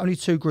time, there's only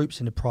 2 groups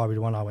in the Priory,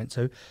 the one I went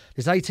to.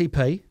 There's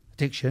ATP,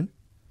 addiction,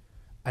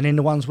 and then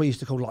the ones we used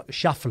to call like the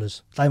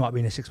shufflers. They might be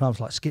in there 6 months,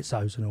 like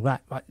schizos and all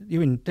that. Like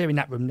they're in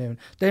that room there.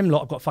 Them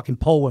lot have got fucking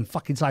pool and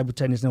fucking table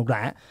tennis and all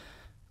that.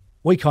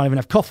 We can't even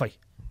have coffee.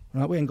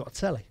 Right? We ain't got a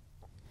telly.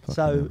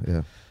 So,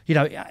 you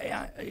know,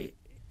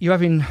 you're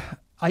having,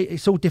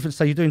 it's all different.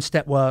 So you're doing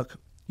step work,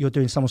 you're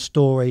doing someone's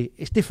story.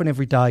 It's different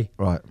every day.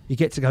 Right. You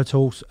get to go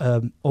to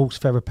horse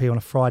therapy on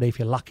a Friday if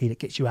you're lucky. That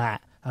gets you out.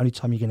 Only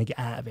time you're going to get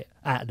out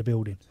of the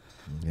building.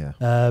 Yeah.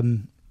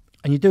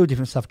 And you do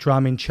different stuff,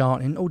 drumming,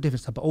 chanting, all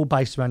different stuff, but all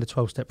based around a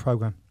 12-step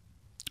program.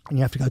 And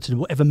you have to go to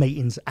whatever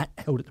meetings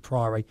held at the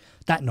Priory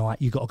that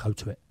night. You got to go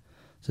to it.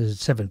 So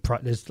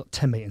there's like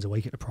 10 meetings a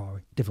week at the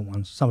Priory, different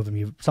ones. Some of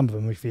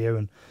them are for you,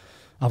 and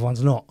other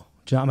ones not.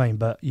 Do you know what I mean?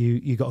 But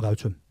you got to go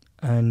to them,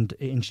 and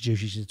it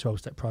introduces you to the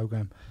 12-step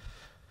program.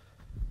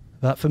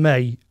 But for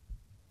me,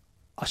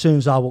 as soon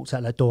as I walked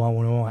out that door, I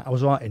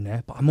was right in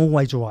there. But I'm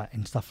always right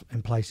in stuff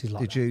in places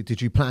like that.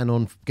 Did you plan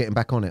on getting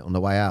back on it on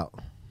the way out?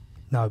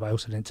 No, but I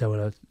also didn't tell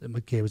her that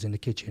my gear was in the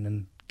kitchen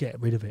and get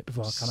rid of it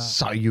before I come out.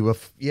 So you were,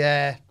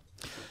 you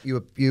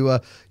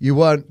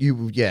weren't.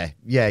 I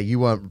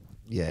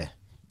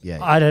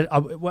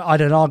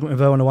had an argument with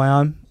her on the way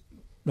home,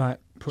 like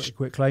pretty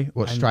quickly.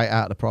 What, straight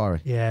out of the Priory?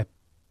 Yeah,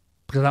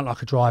 because I don't like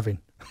her driving.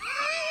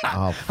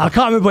 Oh, I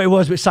can't remember what it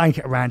was, but saying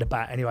it around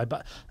about anyway.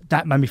 But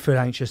that made me feel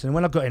anxious. And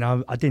when I got in,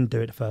 I didn't do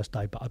it the first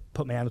day, but I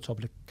put my hand on top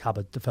of the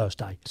cupboard the first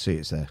day. See,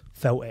 it's there.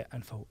 Felt it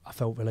and I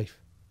felt relief.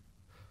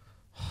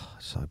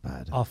 So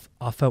bad.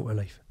 I felt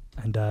relief.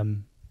 And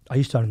I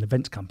used to own an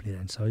events company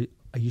then, so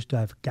I used to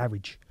have a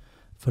garage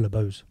full of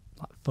booze,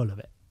 like full of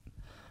it.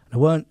 And I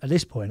weren't, up to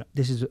this point,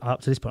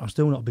 I'm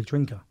still not a big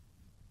drinker.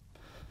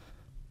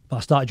 But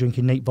I started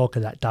drinking neat vodka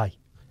that day,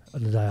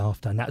 and the day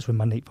after, and that's when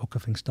my neat vodka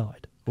thing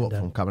started. What,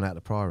 from coming out of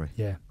the Priory?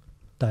 Yeah.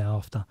 day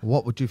after.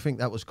 What would you think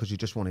that was? Because you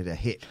just wanted a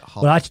hit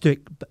hard? Well, I had to do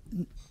it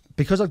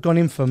because I'd gone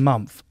in for a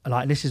month.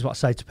 Like, this is what I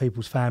say to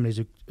people's families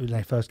who when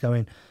they first go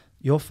in.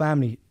 Your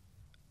family,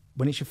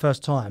 when it's your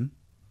first time,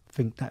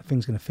 think that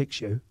thing's going to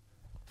fix you,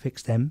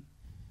 fix them,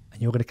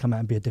 and you're going to come out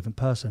and be a different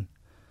person.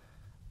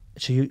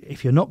 So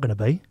if you're not going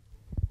to be,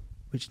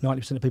 which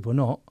 90% of people are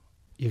not,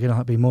 you're going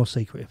to be more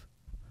secretive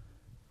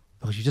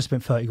because you just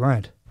spent 30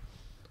 grand.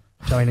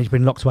 So I mean, you've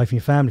been locked away from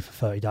your family for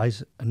 30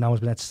 days and no one's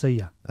been able to see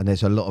you. And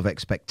there's a lot of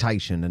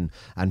expectation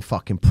and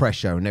fucking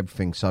pressure and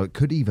everything, so it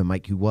could even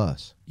make you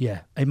worse.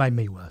 Yeah, it made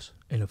me worse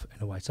in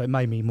a way. So it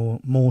made me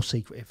more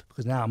secretive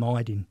because now I'm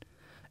hiding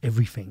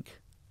everything.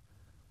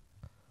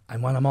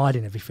 And when I'm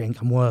hiding everything,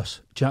 I'm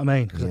worse. Do you know what I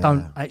mean? Because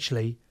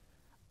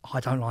I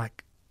don't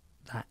like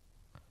that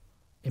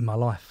in my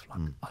life. Like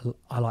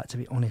I like to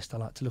be honest. I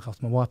like to look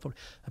after my wife.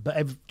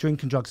 But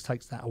drinking drugs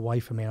takes that away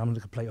from me and I'm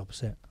the complete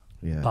opposite.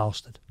 Yeah.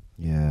 Bastard.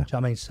 Yeah. Do you know what I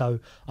mean? So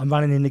I'm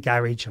running in the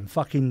garage, I'm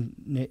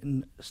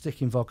fucking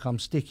sticking vodka, I'm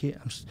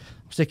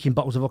sticking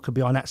bottles of vodka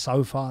behind that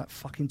sofa, that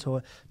fucking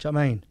toilet. Do you know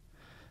what I mean?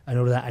 And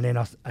all of that, and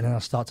then I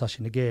start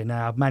touching the gear.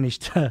 Now I've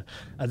managed to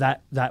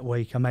that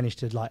week I managed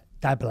to like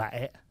dabble at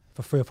it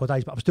for 3 or 4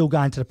 days, but I'm still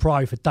going to the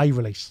Priory for day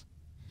release.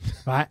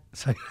 Right?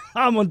 So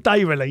I'm on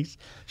day release.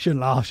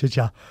 Shouldn't laugh, should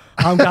you?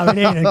 I'm going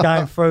in and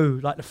going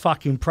through like the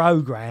fucking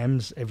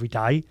programs every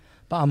day,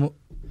 but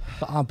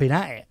I've been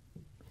at it.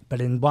 But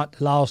then the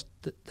last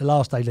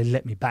day they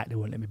let me back. They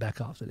wouldn't let me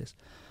back after this.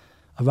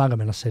 I rang them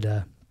and I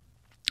said,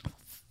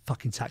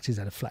 fucking taxis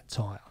had a flat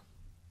tyre.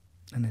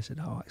 And they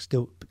said, all right,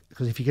 still,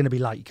 because if you're going to be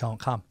late, you can't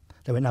come.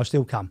 They went, no,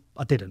 still come.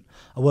 I didn't.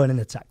 I weren't in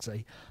the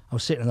taxi. I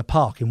was sitting in the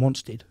park in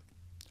Wanstead,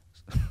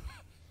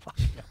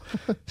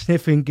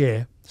 sniffing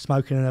gear,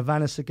 smoking an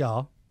Havana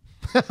cigar,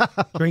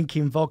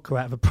 drinking vodka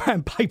out of a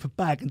brown paper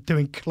bag and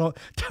doing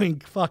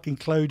fucking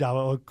Cluedo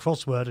or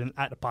crossword and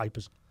at the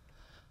papers.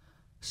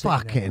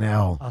 Fucking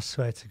hell. I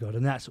swear to God.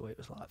 And that's what it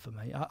was like for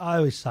me. I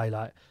always say,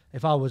 like,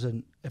 if I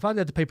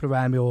had the people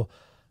around me or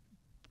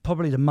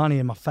probably the money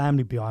and my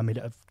family behind me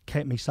that have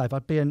kept me safe,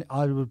 I'd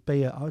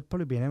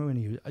probably be an heroin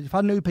user. If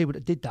I knew people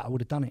that did that, I would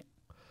have done it.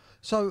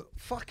 So,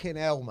 fucking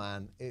hell,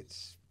 man.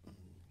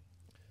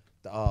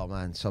 Oh,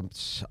 man.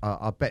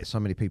 I bet so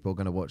many people are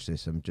going to watch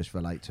this and just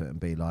relate to it and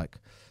be like,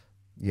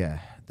 yeah,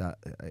 that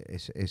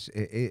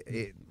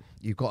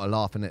you've got to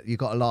laugh in it. You've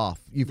got to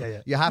laugh. You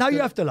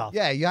have to laugh.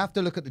 Yeah, you have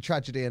to look at the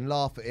tragedy and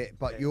laugh at it.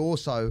 But you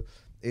also,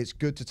 it's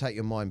good to take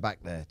your mind back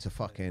there to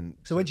fucking.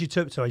 So when she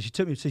took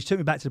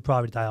me back to the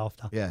Priory the day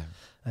after. Yeah.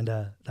 And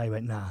they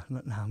went, nah,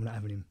 I'm not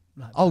having him.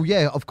 Like, oh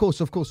yeah, of course.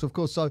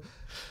 So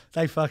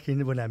they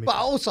fucking wouldn't have me. But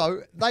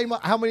also,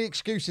 how many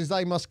excuses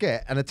they must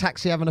get, and a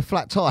taxi having a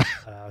flat tyre.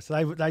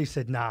 So they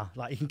said, nah,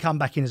 like you can come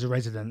back in as a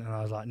resident, and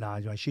I was like, nah.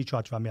 Anyway, she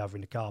tried to run me over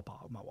in the car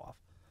park, my wife.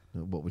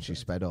 What when she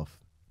sped off?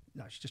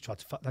 No, she just tried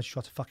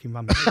to fucking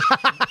run me.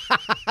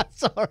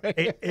 Sorry.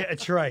 Hit a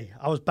tree.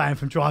 I was banned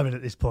from driving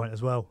at this point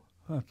as well.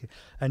 Okay.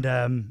 And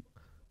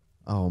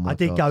oh my I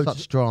did God, go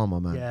such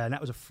drama, man. Yeah, and that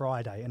was a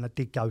Friday, and I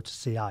did go to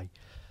CA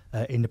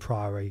in the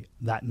Priory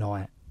that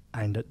night,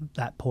 and at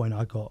that point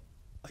I got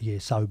a year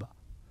sober.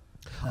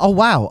 Oh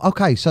wow.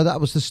 Okay, so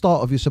that was the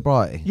start of your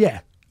sobriety.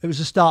 Yeah, it was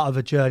the start of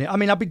a journey. I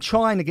mean, I've been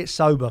trying to get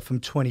sober from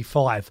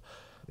 25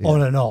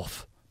 on and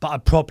off. But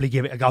I'd probably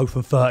give it a go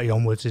from 30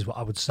 onwards is what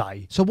I would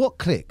say. So what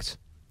clicked?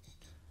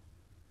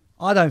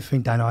 I don't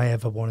think, Dan, I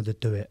ever wanted to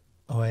do it.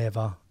 I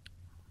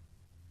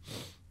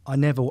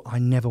never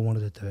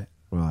wanted to do it.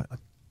 Right.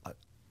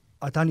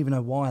 I don't even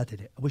know why I did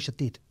it. I wish I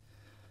did.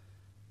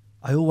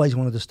 I always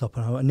wanted to stop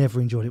and I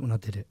never enjoyed it when I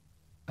did it.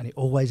 And it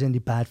always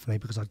ended bad for me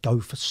because I'd go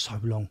for so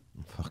long.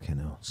 Fucking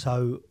hell.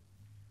 So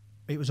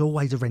it was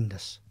always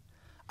horrendous.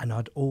 And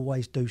I'd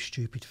always do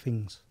stupid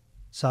things.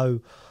 So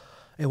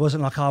it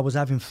wasn't like I was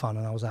having fun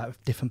and I was out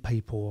with different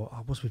people.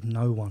 I was with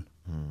no one.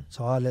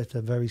 So I lived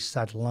a very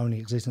sad, lonely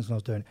existence when I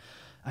was doing it.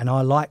 And I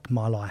like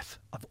my life.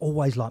 I've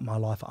always liked my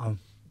life at home.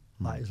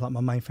 Like, it's like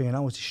my main thing. And I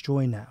was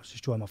destroying that. I was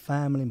destroying my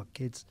family, my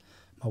kids,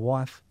 my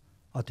wife.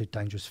 I do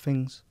dangerous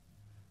things.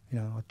 You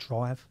know, I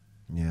drive.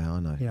 Yeah, I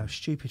know. You know,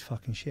 stupid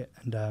fucking shit.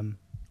 And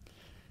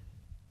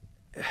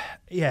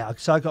yeah,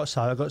 so I got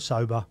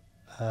sober.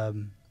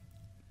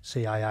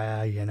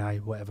 CAA, NA,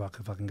 whatever I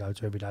could fucking go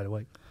to every day of the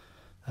week.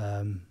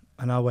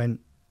 And I went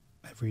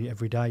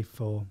every day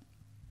for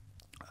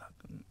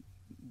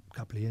a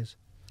couple of years.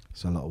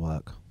 It's a lot of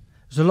work.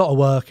 It was a lot of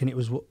work, and it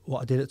was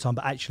what I did at the time.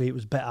 But actually, it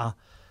was better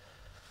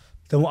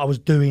than what I was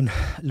doing.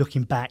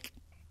 Looking back,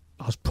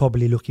 I was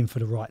probably looking for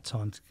the right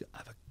time to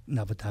have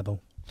another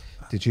dabble.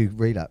 Did you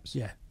relapse?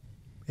 Yeah.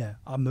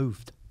 I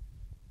moved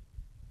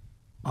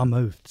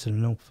to the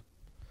north.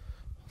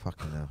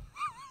 Fucking hell.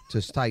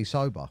 To stay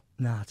sober?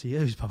 Nah, to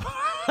use, probably.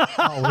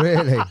 Oh,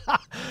 really?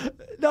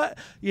 No,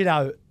 you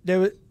know, there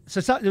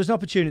was an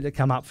opportunity that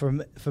came up for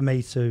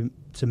me to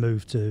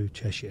move to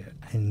Cheshire,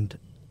 and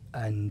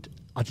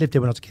I'd lived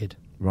there when I was a kid.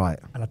 Right.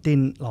 And I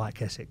didn't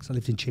like Essex. I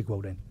lived in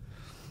Chigwell then.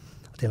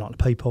 I didn't like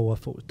the people. I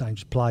thought it was a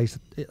dangerous place.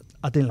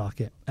 I didn't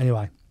like it.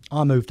 Anyway,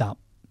 I moved up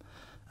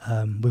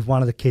with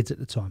one of the kids at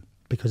the time.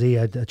 because he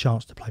had a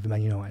chance to play for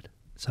Man United.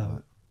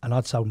 So, and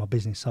I'd sold my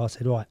business. So I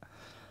said, right,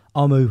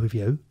 I'll move with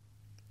you.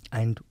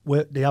 And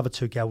the other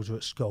 2 girls are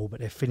at school, but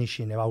they're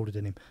finishing. They're older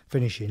than him.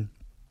 Finishing.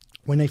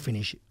 When they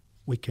finish,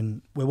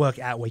 we'll work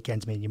it out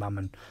weekends, me and your mum,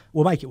 and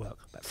we'll make it work.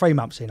 But 3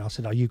 months in, I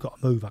said, "Oh, you've got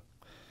to move.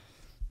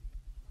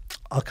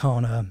 I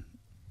can't.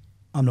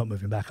 I'm not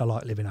moving back. I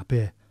like living up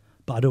here."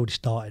 But I'd already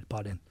started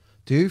by then.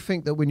 Do you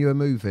think that when you were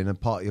moving, and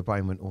part of your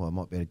brain went, "Oh, I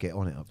might be able to get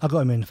on it"? I got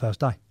him in the first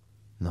day.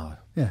 No.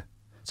 Yeah.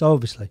 So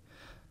obviously,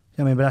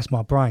 I mean, but that's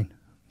my brain,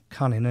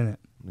 cunning, isn't it?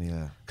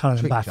 Yeah. Cunning and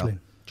Tricked baffling.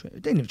 It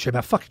didn't even trip me.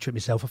 I fucking tripped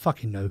myself. I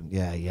fucking knew.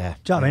 Yeah. Do you know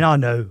what I mean? I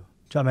knew.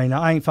 Do you know what I mean?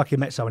 I ain't fucking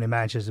met someone in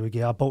Manchester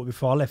again. I bought it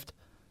before I left.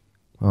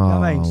 Oh, You know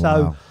what I mean?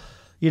 So, wow.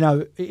 you know,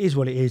 it is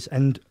what it is.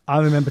 And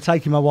I remember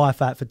taking my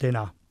wife out for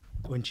dinner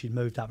when she'd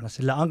moved up, and I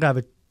said, "Look, I'm going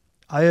to have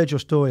I heard your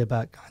story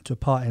about going to a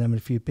party and having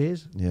a few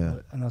beers." Yeah.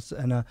 And I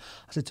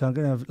said to her, I'm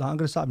going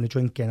to start having a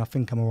drink again. I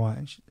think I'm all right.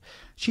 And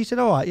she said,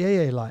 "All right,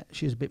 yeah." Like,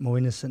 she was a bit more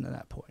innocent at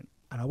that point.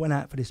 And I went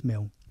out for this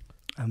meal,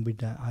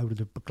 and I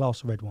ordered a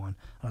glass of red wine,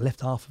 and I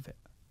left half of it.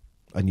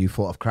 And you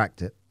thought I've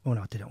cracked it? Well,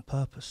 no, I did it on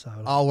purpose. So, like,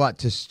 Oh, right,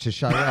 to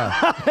show her.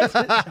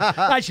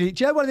 actually,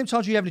 do you know one of them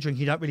times you having a drink,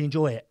 you don't really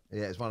enjoy it?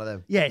 Yeah, it's one of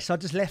them. Yeah, so I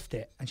just left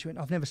it. And she went,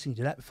 "I've never seen you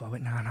do that before." I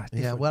went, "No, it's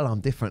different." Yeah, well, I'm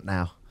different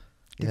now.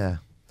 Yeah.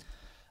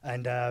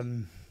 And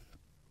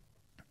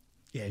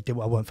yeah, I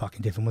weren't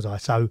fucking different, was I?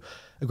 So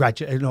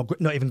gradually,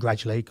 not even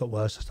gradually, it got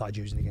worse. I started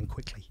using it again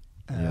quickly.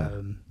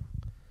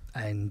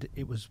 And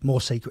it was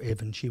more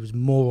secretive, and she was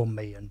more on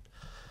me, and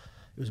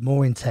it was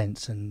more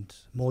intense and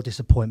more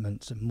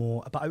disappointments and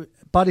more. But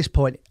by this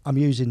point, I'm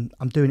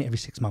doing it every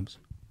 6 months.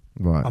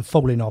 Right. I'm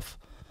falling off.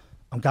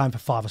 I'm going for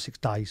 5 or 6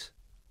 days.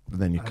 But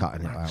then you're And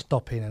cutting it I'm out.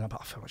 stopping, and I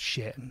feel like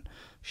shit, and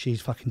she's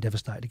fucking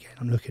devastated again.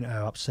 I'm looking at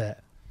her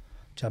upset.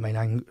 Do you know what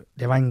I mean?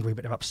 They're angry,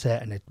 but they're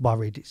upset, and they're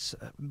worried. It's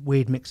a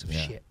weird mix of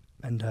shit.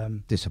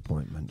 And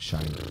disappointment,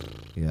 shame.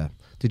 Yeah.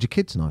 Did your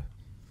kids know?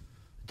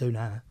 do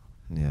now.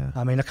 Yeah.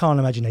 I mean, I can't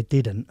imagine they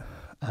didn't.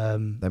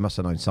 They must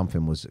have known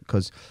something was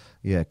because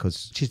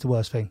She's the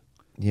worst thing.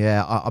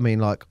 yeah. I mean,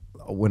 like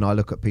when I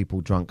look at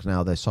people drunk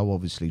now, they're so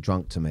obviously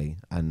drunk to me,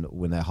 and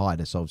when they're high,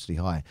 they're so obviously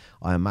high.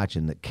 I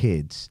imagine that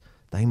kids,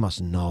 they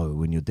must know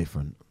when you're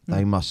different.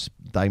 They must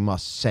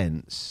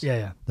sense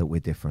that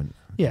we're different.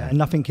 Yeah, and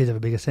nothing kids have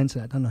a bigger sense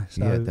of that, don't they?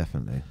 So, Yeah,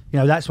 definitely. You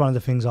know, that's one of the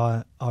things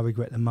I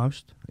regret the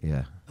most.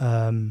 Yeah.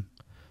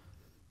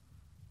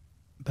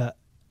 But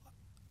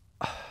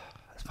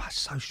it's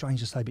so strange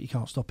to say, but you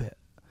can't stop it.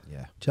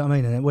 Yeah. Do you know what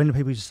I mean? And when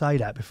people used to say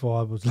that before,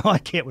 I was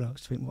like it when I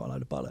was thinking, what a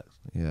load of bollocks.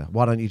 Yeah.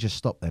 Why don't you just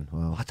stop then?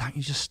 Well, Why don't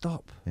you just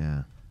stop?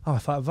 yeah. Oh,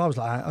 if I was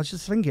like that, I was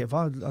just thinking, if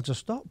I'd just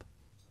stop.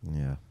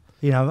 Yeah.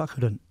 You know, I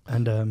couldn't.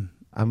 And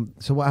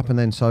so what happened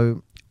then?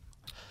 So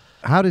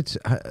did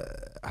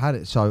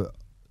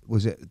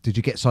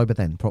you get sober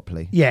then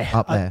properly? yeah,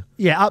 Up there.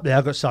 Up there,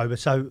 I got sober.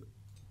 So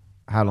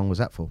How long was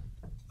that for?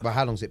 Well,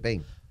 how long's it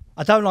been?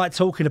 I don't like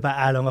talking about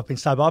how long I've been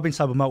sober. I've been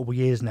sober multiple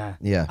years now.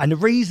 Yeah. And the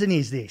reason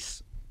is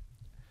this.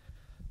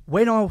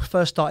 When I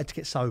first started to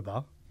get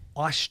sober,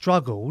 I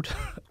struggled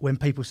when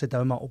people said they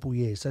were multiple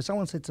years. So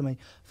someone said to me,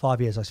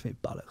 5 years, I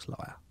think, bollocks,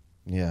 liar.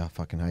 Yeah, I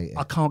fucking hate it.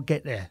 I can't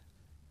get there.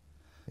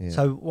 Yeah.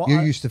 So what you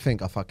I- used to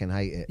think I fucking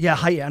hate it. Yeah, I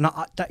hate it. And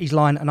that is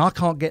lying, and I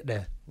can't get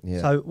there.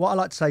 Yeah. So what I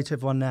like to say to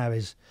everyone now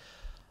is,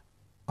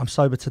 I'm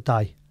sober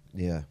today,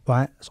 Yeah.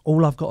 right? That's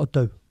all I've got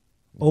to do.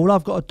 All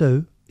I've got to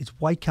do is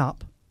wake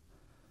up,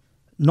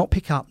 not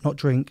pick up, not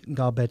drink, and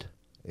go to bed.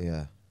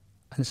 Yeah.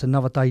 And it's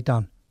another day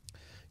done.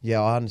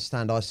 Yeah, I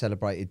understand. I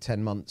celebrated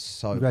 10 months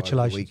sober over the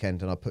Congratulations.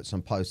 weekend, and I put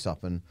some posts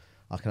up, and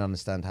I can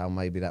understand how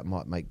maybe that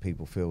might make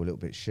people feel a little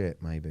bit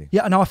shit, maybe.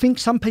 Yeah, no, I think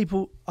some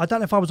people, I don't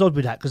know if I was odd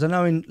with that, because I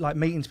know in like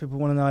meetings people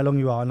want to know how long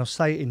you are, and I'll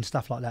say it in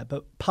stuff like that,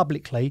 but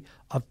publicly,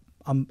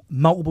 I'm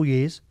multiple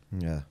years.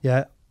 Yeah.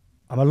 Yeah,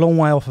 I'm a long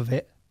way off of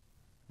it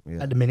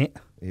Yeah. at the minute.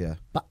 Yeah.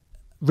 But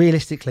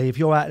realistically, if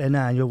you're out there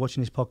now and you're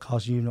watching this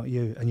podcast, you, not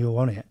you, and you're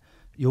on it,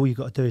 all you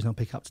got to do is not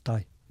pick up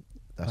today.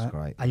 That's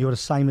great. And you're the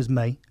same as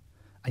me,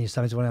 and you're the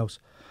same as everyone else.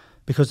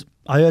 Because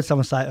I heard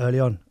someone say it early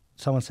on.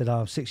 Someone said,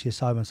 I'm 6 years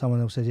sober, and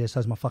someone else said, yeah,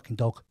 so's my fucking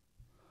dog.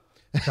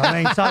 So,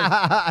 I mean, so,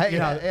 you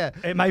know,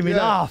 it made me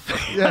laugh.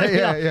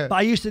 Yeah. But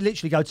I used to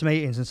literally go to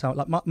meetings and so,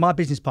 like, my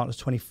business partner's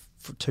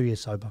 22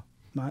 years sober,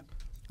 right?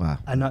 Wow.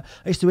 And I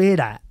used to hear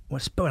that when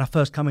I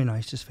first come in. I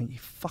used to just think, you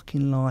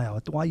fucking liar.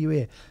 Why are you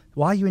here?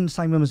 Why are you in the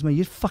same room as me?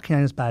 You fucking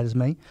ain't as bad as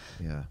me.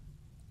 Yeah.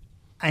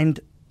 And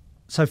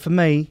so for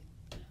me,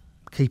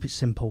 keep it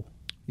simple.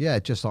 Yeah,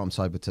 just like I'm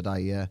sober today,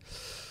 yeah.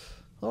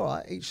 All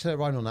right, each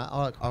their own on that.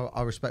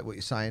 I respect what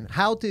you're saying.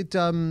 How did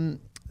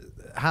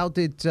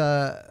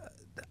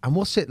and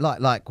what's it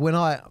like when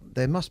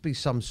there must be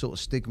some sort of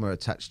stigma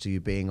attached to you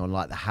being on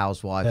like the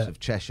Housewives of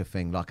Cheshire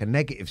thing, like a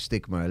negative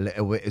stigma a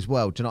little bit as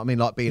well. Do you know what I mean?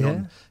 Like being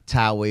on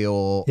Towie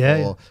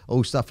or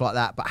all stuff like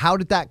that. But how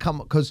did that come?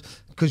 Because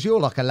you're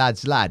like a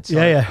lad's lad. So,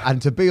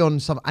 and to be on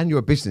and you're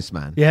a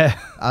businessman. Yeah.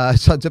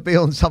 So to be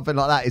on something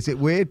like that, is it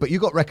weird? But you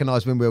got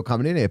recognised when we were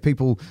coming in here.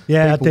 People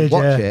I did,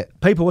 watch it.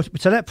 People watch.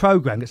 So that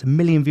programme gets 1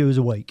 million viewers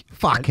a week.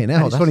 Fucking and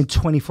hell. it's on in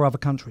 24 other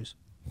countries.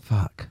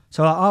 Fuck.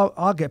 So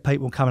I get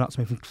people coming up to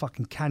me from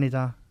fucking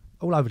Canada,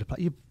 all over the place.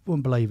 You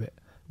wouldn't believe it.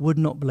 Would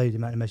not believe the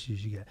amount of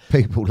messages you get.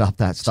 People love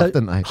that stuff,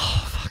 don't they?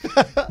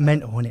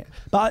 Mental, innit?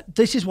 But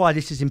this is why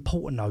this is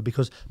important, though,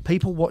 because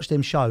people watch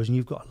them shows and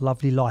you've got a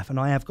lovely life, and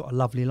I have got a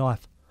lovely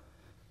life.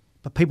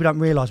 But people don't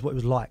realise what it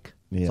was like.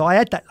 Yeah. So I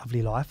had that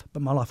lovely life,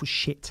 but my life was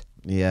shit.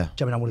 Yeah. Do you know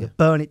what I mean? I wanted to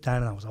burn it down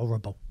and I was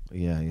horrible.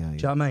 Yeah. Do you know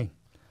what I mean?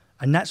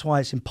 And that's why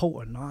it's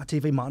important.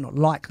 TV might not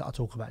like that I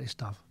talk about this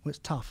stuff. Well, it's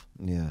tough.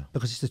 Yeah.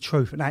 Because it's the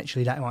truth, and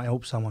actually that might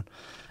help someone.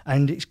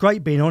 And it's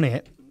great being on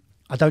it.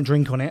 I don't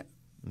drink on it,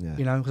 Yeah.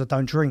 you know, because I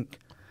don't drink.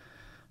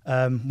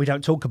 We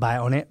don't talk about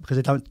it on it because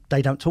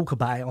they don't talk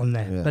about it on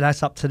there. Yeah. But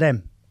that's up to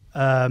them.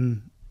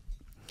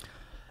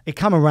 It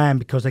come around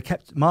because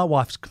my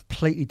wife's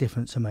completely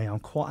different to me. I'm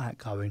quite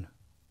outgoing.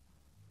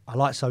 I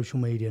like social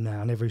media now.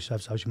 I never used to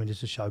have social media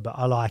to show, but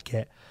I like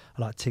it.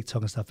 I like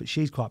TikTok and stuff. But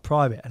she's quite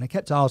private, and I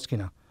kept asking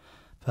her.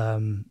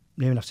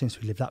 Near enough since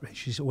we lived up there,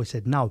 she's always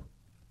said no.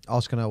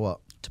 Asking her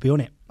what? To be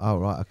on it. Oh,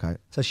 right, okay.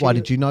 So Why,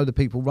 did you know the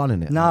people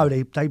running it? No,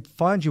 they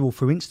find you all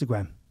through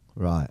Instagram.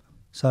 Right.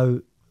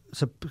 So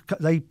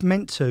they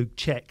meant to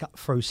check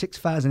through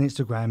 6,000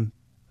 Instagram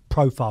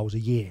profiles a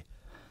year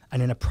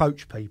and then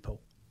approach people.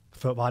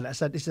 I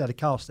said, this is how they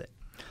cast it.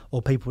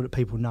 Or people that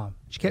people know.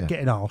 She kept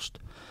getting asked.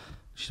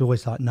 She's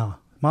always like, no.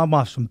 My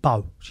wife's from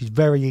Bow. She's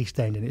very East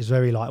End, and it's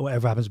very like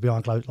whatever happens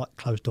behind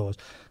closed doors.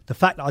 The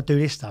fact that I do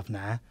this stuff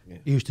now,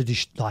 used to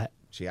just like...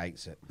 She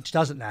hates it. She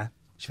doesn't now.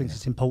 She thinks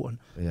it's important.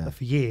 Yeah. But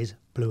for years,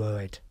 blew her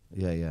head.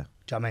 Yeah. Do you know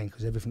what I mean?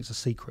 Because everything's a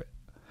secret.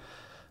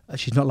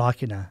 She's not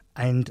liking her.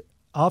 And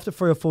after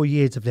 3 or 4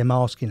 years of them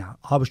asking her,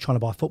 I was trying to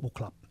buy a football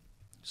club.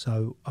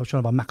 So I was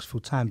trying to buy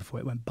Macclesfield Town before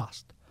it went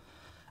bust.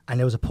 And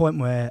there was a point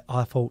where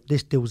I thought,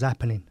 this deal's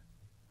happening.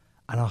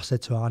 And I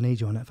said to her, I need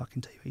you on that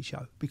fucking TV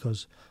show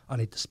because I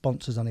need the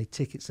sponsors, I need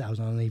ticket sales,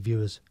 and I need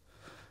viewers.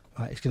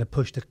 Right, it's going to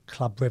push the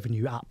club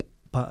revenue up.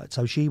 But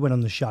so she went on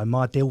the show.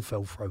 My deal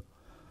fell through.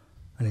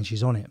 And then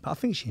she's on it. But I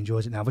think she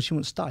enjoys it now, but she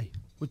won't stay.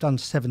 We've done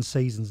 7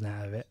 seasons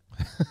now of it.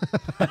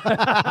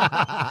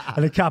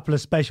 And a couple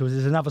of specials.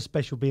 There's another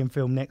special being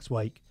filmed next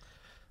week.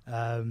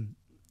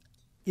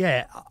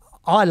 Yeah,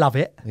 I love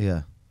it.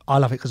 Yeah. I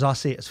love it because I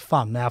see it as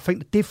fun. Now, I think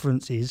the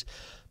difference is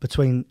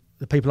between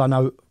the people I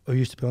know who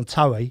used to be on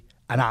Toei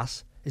and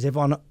us is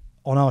everyone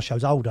on our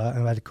show's older and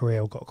have had a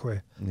career or got a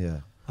career.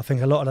 Yeah. I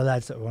think a lot of the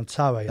lads that were on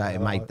Toei... That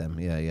it made them,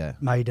 yeah.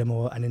 Made them,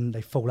 and then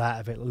they fall out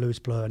of it, loose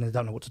blur, and they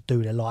don't know what to do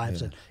with their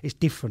lives. Yeah. And it's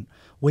different.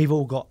 We've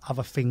all got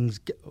other things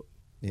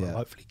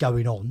hopefully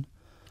going on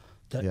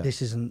that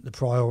this isn't the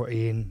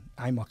priority in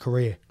ain't my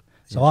career.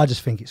 So I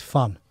just think it's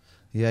fun.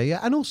 Yeah.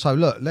 And also,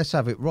 look, let's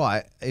have it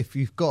right. If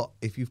you've got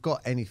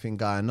anything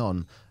going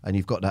on and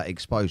you've got that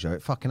exposure,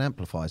 it fucking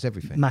amplifies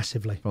everything.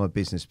 Massively. From a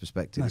business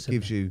perspective.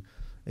 Massively.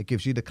 It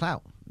gives you the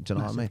clout. Do you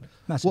know what I mean?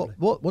 Massively.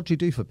 What do you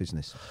do for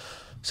business?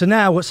 So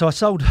now,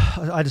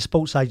 I had a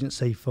sports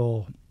agency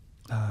for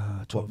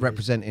 12 years.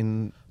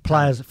 Representing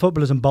Players,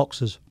 footballers and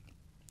boxers.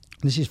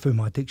 This is through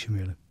my addiction,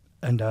 really.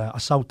 And I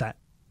sold that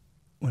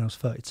when I was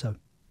 32.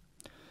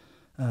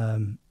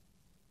 I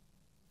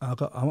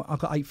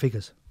got 8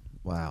 figures.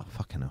 Wow,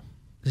 fucking hell.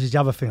 This is the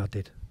other thing I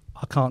did.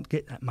 I can't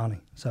get that money.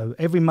 So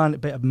every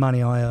bit of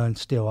money I earn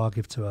still, I'll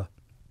give to her.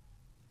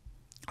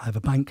 I have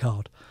a bank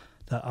card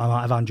that I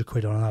might have 100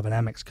 quid on, and I have an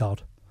Amex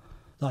card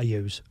that I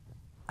use.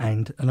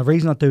 And the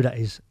reason I do that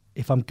is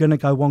if I'm going to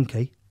go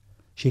wonky,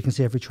 she can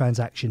see every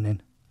transaction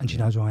then, and she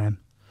knows who I am,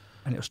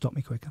 and it'll stop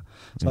me quicker.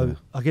 So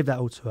I give that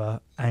all to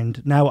her.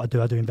 And now what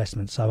I do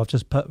investments. So I've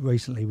just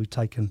recently we've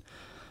taken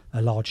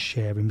a large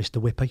share in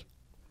Mr. Whippy.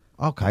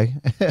 Okay.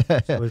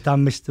 So we've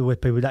done Mr.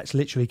 Whippy. That's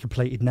literally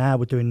completed now.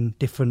 We're doing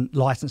different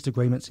licensed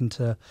agreements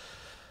into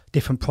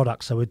different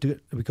products. So we've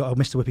got a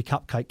Mr. Whippy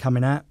cupcake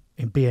coming out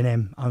in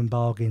B&M, Own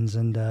Bargains,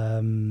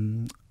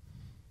 and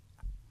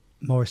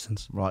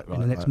Morrison's. Right.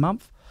 In the next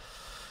month.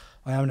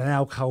 I own an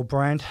alcohol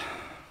brand,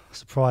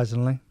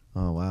 surprisingly.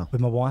 Oh, wow.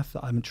 With my wife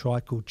that I haven't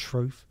tried, called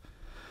Truth.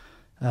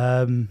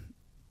 Bit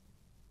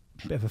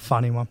of a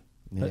funny one.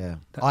 Yeah,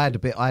 I had a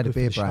beer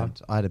show.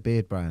 brand. I had a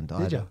beer brand.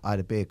 Did you? I had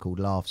a beer called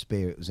Laughs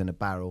Beer. It was in a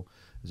barrel.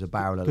 It was a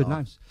barrel of Good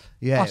laughs.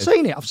 name. Yeah, I've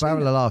seen it.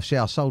 Barrel of Laughs.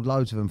 Yeah, I sold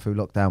loads of them through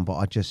lockdown, but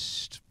I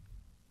just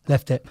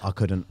left it. I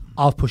couldn't.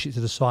 I've pushed it to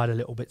the side a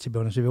little bit, to be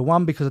honest with you.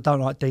 One, because I don't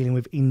like dealing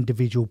with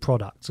individual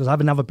products. Because I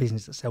have another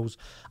business that sells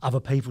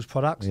other people's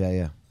products.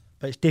 Yeah.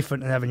 But it's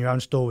different than having your own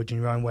storage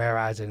and your own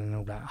warehousing and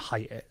all that. I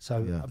hate it. So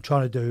I'm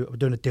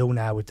doing a deal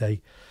now with the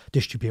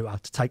distributor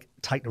to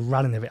take the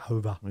running of it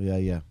over.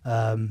 Yeah.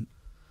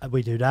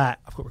 We do that.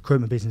 I've got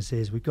recruitment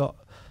businesses. We kind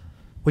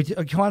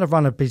of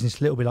run a business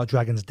a little bit like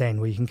Dragon's Den,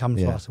 where you can come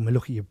to us and we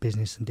look at your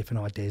business and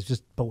different ideas.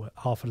 Just bought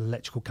half an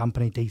electrical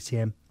company,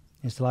 DCM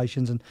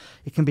installations, and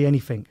it can be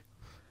anything.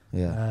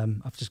 Yeah.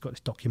 I've just got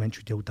this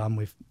documentary deal done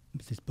with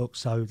this book,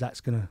 so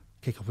that's going to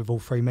kick off with all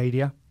free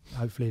media.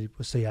 Hopefully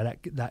we'll see how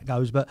that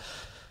goes. But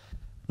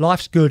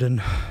life's good,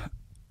 and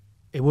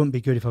it wouldn't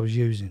be good if I was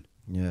using.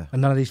 Yeah.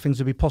 And none of these things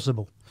would be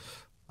possible.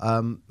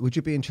 Would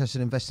you be interested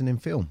in investing in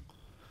film?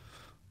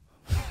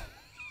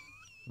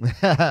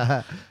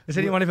 Has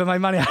anyone ever made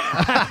money?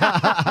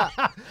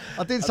 I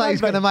didn't say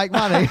he's going to make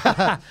money.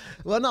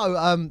 Well, no,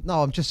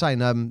 I'm just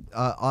saying. And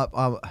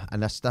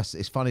that's.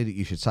 It's funny that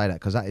you should say that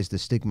because that is the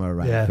stigma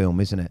around film,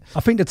 isn't it? I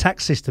think the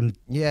tax system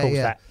caused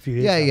that a few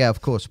years ago. Yeah,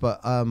 of course.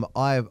 But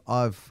I've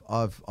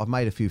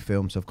made a few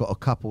films. I've got a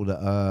couple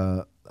that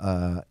are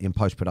in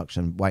post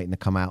production waiting to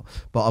come out.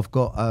 But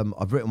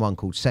I've written one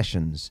called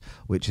Sessions,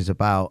 which is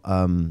about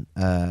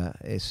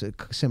it's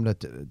similar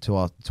to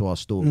our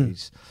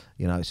stories.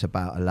 You know, it's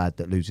about a lad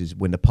that loses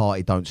when the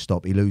party don't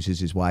stop. He loses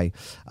his way,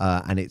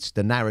 and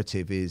the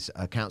narrative is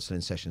a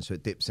counselling session, so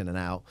it dips in and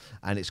out,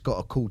 and it's got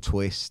a cool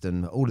twist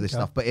and all of this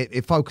stuff. But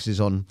it focuses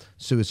on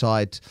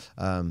suicide,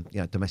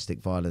 domestic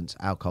violence,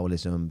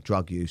 alcoholism,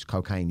 drug use,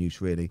 cocaine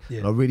use, really. Yeah.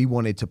 And I really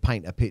wanted to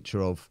paint a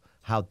picture of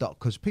how dark,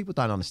 because people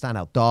don't understand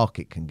how dark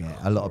it can get.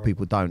 A lot of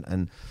people don't,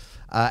 and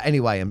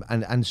anyway,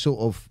 and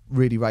sort of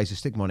really raise a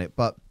stigma on it.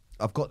 But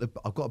I've got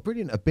a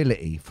brilliant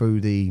ability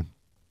through the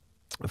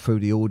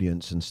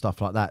audience and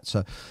stuff like that.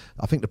 So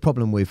I think the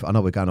problem with, I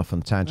know we're going off on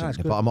a tangent,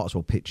 but I might as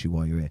well pitch you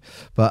while you're here.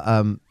 But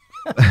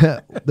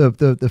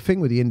the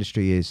thing with the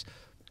industry is,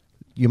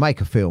 you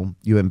make a film,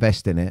 you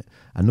invest in it,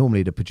 and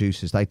normally the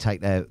producers, they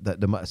take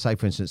say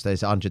for instance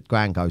there's 100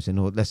 grand goes in,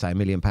 or let's say £1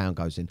 million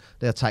goes in,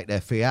 they'll take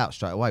their fee out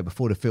straight away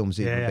before the film's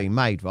even been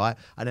made, right?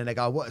 And then they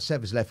go,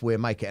 whatever's left, we'll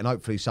make it, and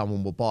hopefully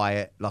someone will buy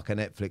it, like a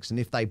Netflix, and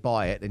if they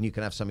buy it, then you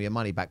can have some of your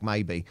money back,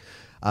 maybe.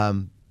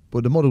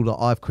 But the model that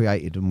I've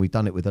created, and we've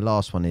done it with the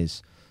last one,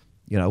 is,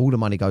 all the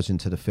money goes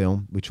into the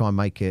film. We try and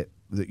make it,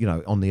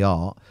 on the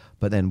art,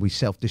 but then we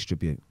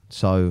self-distribute.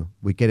 So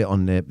we get it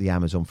on the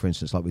Amazon, for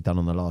instance, like we've done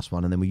on the last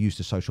one, and then we use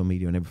the social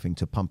media and everything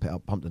to pump it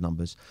up, pump the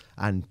numbers,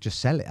 and just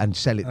sell it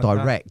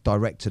direct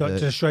to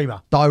the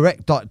streamer.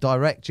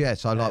 Direct, yeah.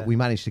 So we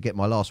managed to get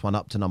my last one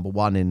up to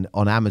 #1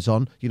 on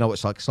Amazon. You know what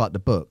it's like? It's like the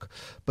book,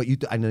 but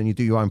and then you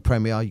do your own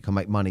premiere. You can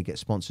make money, get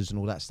sponsors, and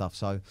all that stuff.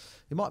 So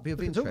it might be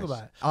of interest. Talk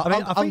about it. I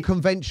think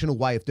unconventional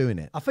way of doing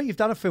it. I think you've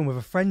done a film with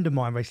a friend of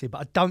mine recently, but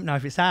I don't know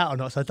if it's out or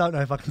not. So I don't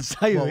know if I can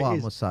say who it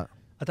is. What's that?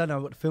 I don't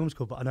know what the film's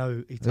called, but I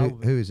know he told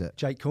me. Who is it?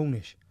 Jake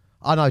Cornish.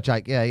 I know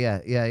Jake.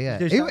 Yeah.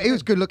 He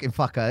was good looking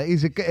fucker.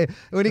 He's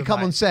when he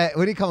come on set.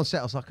 When he come on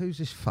set, I was like, "Who's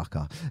this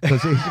fucker?"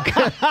 Because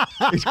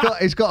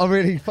he's got a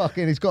really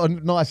he's got a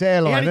nice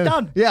hairline. He had it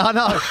done. Yeah, I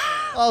know.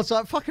 I was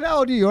like, "Fucking how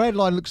old are you? Your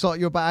headline looks like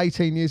you're about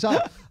 18 years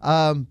old."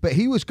 But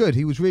he was good.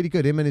 He was really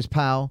good. Him and his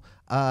pal.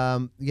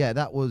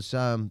 That was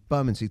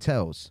Bermondsey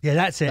Tells. Yeah,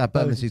 that's it.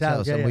 Bermondsey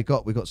Tells, and we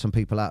got some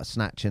people out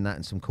snatching that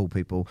and some cool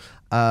people.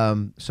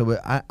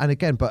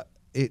 But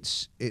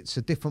it's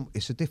a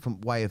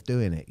different way of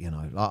doing it,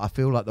 Like I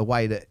feel like the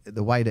way that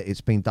it's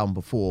been done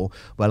before,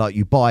 where like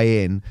you buy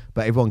in,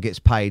 but everyone gets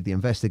paid, the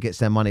investor gets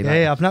their money.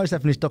 I've noticed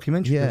that from this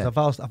documentary. Yeah.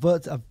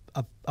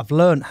 I've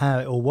learned how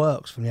it all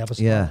works from the other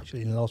side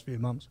actually in the last few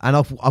months. And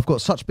I've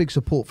got such big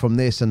support from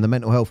this and the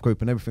mental health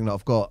group and everything that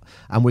I've got.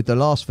 And with the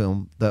last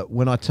film, that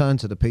when I turn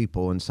to the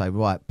people and say,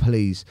 right,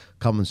 please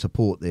come and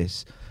support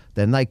this,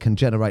 then they can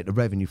generate the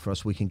revenue for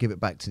us. We can give it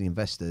back to the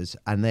investors,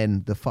 and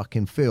then the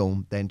fucking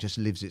film then just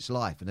lives its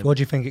life. And what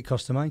do you think it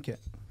costs to make it?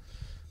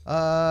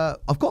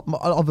 I've got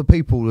other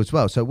people as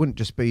well, so it wouldn't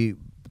just be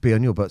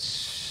on you, but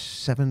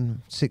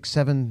 7, 6,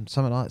 7,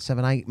 something like that,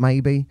 7, 8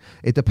 maybe.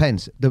 It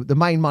depends. The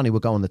main money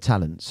will go on the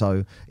talent,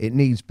 so it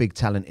needs big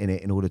talent in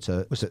it in order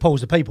to. It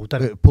pulls the people,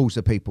 doesn't it? It pulls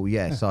the people,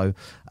 yeah. So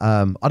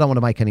I don't want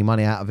to make any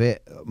money out of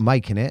it,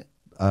 making it.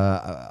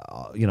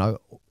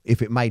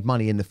 If it made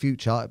money in the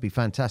future, it'd be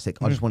fantastic.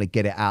 I just want to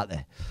get it out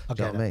there. Do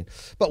you know what I mean?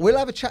 But we'll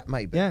have a chat,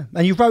 maybe. Yeah.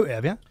 And you wrote it,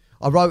 have you?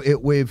 I wrote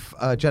it with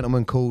a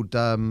gentleman called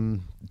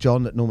John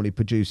that normally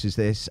produces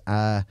this,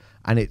 and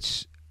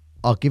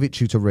I'll give it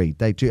to you to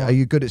read. Are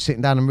you good at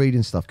sitting down and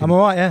reading stuff? I'm all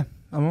right, yeah.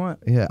 I'm all right.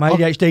 Yeah. My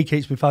ADHD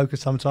keeps me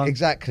focused sometimes.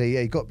 Exactly, yeah.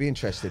 You've got to be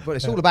interested. But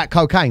it's all about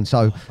cocaine,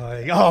 so...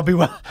 I'll be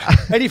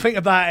anything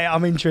about it,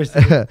 I'm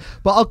interested.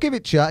 But I'll give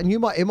it to you, and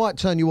it might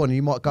turn you on, and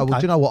you might go, well,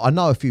 do you know what? I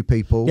know a few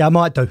people. Yeah, I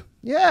might do.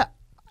 Yeah.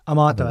 I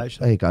might do,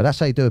 actually. There you go. That's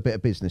how you do a bit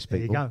of business,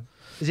 people. There you go.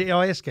 Is it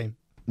the IS scheme?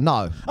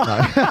 No.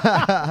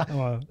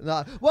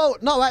 No. Well,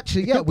 no,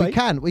 actually, yeah, we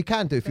can. We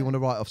can do if you want to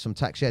write off some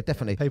tax. Yeah,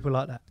 definitely. People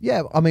like that.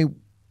 Yeah, I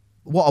mean,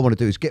 what I want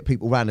to do is get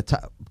people all around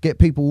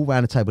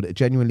the table that are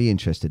genuinely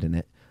interested in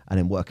it, and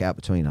then work it out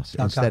between us.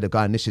 Okay. Instead of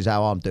going, this is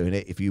how I'm doing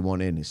it. If you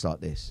want in, it's like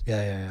this.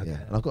 Yeah. Okay.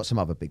 And I've got some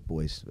other big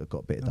boys that've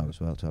got a bit of dough as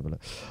well to have a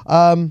look.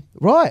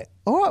 Right.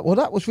 All right. Well,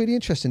 that was really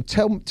interesting.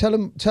 Tell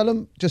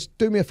them. Just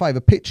do me a favour.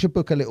 Pitch your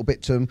book a little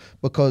bit to them,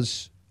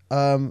 because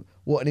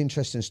what an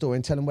interesting story,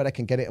 and tell them where they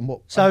can get it and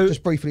what. So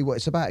just briefly what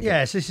it's about. Again.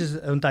 Yes, this is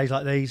on days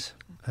like these.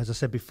 As I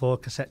said before,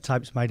 cassette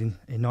tapes made in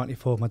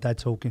 '94. My dad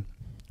talking.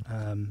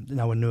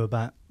 No one knew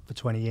about for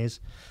 20 years,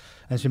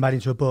 and it's been made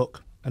into a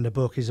book. And the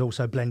book is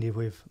also blended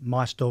with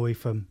my story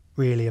from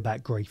really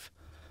about grief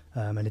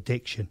and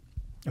addiction,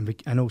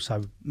 and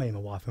also me and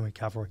my wife in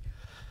recovery.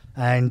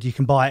 And you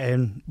can buy it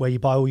in where you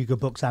buy all your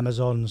good books,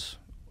 Amazons,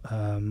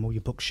 all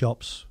your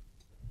bookshops,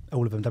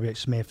 all of them, WH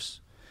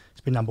Smith's. It's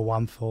been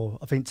 #1 for,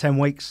 I think, 10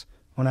 weeks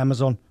on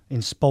Amazon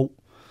in sport.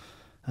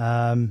 Go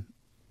and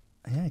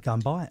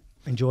buy it.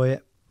 Enjoy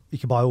it. You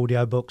can buy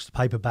audio books, the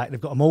paperback.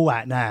 They've got them all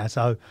out now.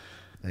 So,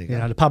 There you you go.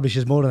 know, the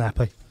publisher's more than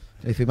happy.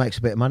 If he makes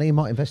a bit of money, he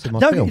might invest in my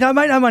You film. don't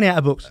make no money out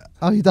of books.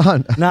 Oh, you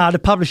don't? No, the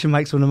publisher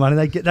makes all the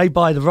money. They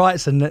buy the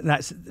rights, and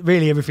that's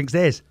really everything's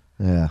theirs.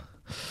 Yeah.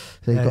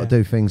 So you've got to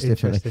do things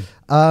differently.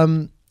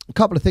 A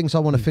couple of things I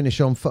want to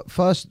finish on.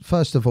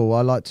 First of all,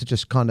 I like to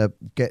just kind of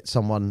get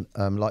someone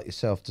like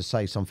yourself to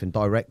say something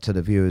direct to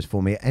the viewers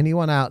for me.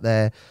 Anyone out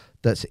there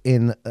that's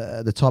in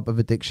the type of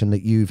addiction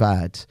that you've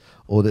had,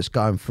 or that's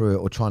going through it,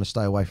 or trying to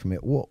stay away from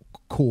it, what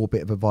core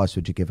bit of advice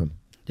would you give them?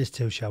 This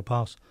too shall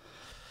pass.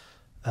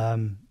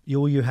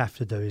 All you have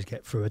to do is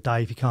get through a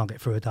day. If you can't get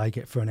through a day,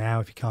 get through an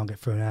hour. If you can't get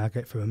through an hour,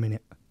 get through a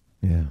minute.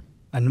 Yeah.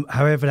 And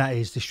however that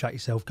is, distract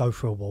yourself, go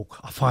for a walk.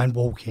 I find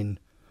walking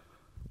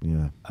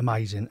Yeah.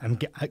 amazing, and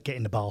get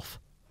in the bath.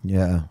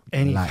 Yeah.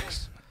 Anything,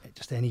 Relax.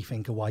 just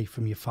anything away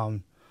from your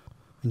phone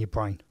and your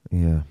brain.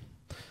 Yeah.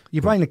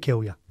 Your brain will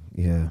kill you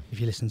Yeah. if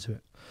you listen to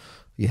it.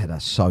 Yeah,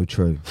 that's so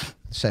true.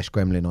 Sesh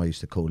Gremlin, I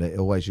used to call it. It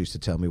always used to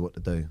tell me what to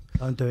do.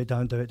 Don't do it,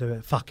 don't do it, do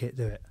it. Fuck it,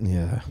 do it.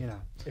 Yeah. You know,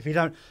 if you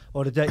don't,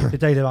 or the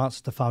day that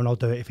answers the phone, I'll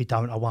do it. If he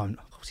don't, I won't.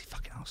 Of course, he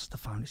fucking answers the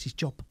phone. It's his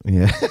job.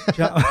 Yeah. Do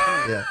you know,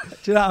 Yeah.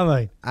 do you know what I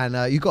mean?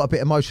 And you got a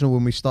bit emotional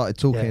when we started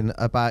talking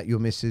about your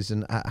missus,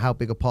 and how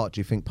big a part do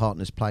you think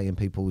partners play in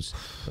people's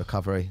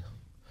recovery?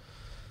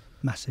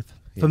 Massive.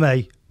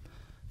 Yeah.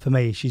 For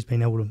me, she's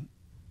been all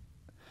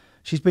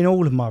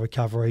of my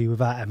recovery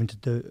without having to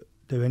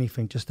do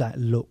anything. Just that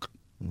look.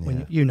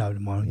 When you know the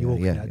one, you walk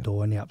in that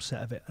door and the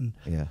upset of it, and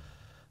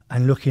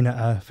looking at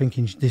her,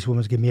 thinking this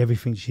woman's given me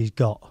everything she's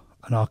got,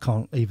 and I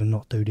can't even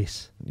not do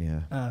this.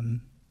 Yeah.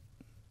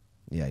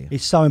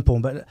 It's so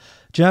important. But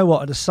do you know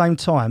what? At the same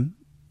time,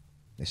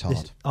 It's hard.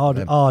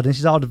 This hard. This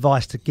is hard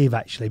advice to give,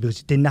 actually, because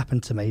it didn't happen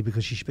to me.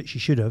 Because she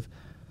should have.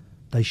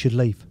 They should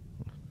leave.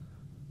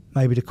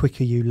 Maybe the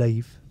quicker you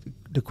leave,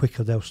 the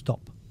quicker they'll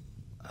stop.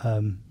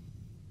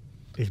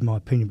 Is my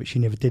opinion. But she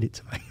never did it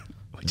to me.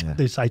 Which I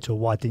do say to her,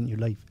 "Why didn't you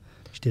leave?"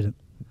 She didn't.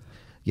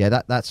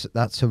 Yeah,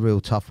 that's a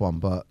real tough one.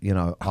 But you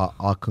know,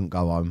 I couldn't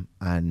go home,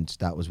 and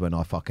that was when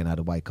I fucking had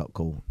a wake up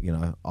call. You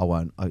know, I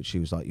won't. She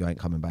was like, "You ain't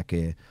coming back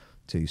here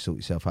to sort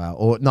yourself out."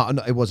 Or no,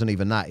 it wasn't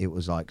even that. It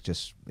was like,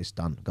 just, it's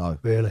done, go.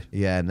 Really?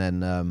 Yeah, and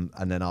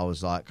then I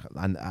was like,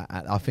 and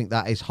I think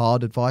that is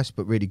hard advice,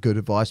 but really good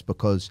advice,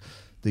 because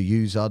the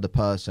user, the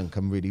person,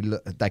 can really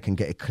look. They can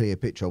get a clear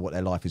picture of what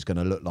their life is going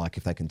to look like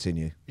if they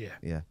continue.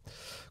 Yeah.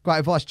 Great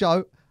advice,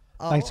 Joe.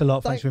 Thanks a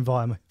lot. Thanks for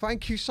inviting me.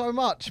 Thank you so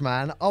much,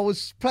 man. I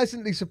was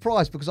pleasantly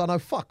surprised because I know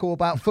fuck all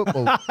about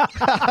football.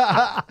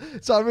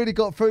 So I really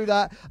got through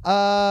that.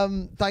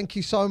 Thank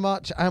you so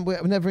much. And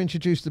we've never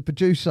introduced the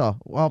producer.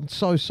 Well, I'm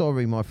so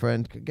sorry, my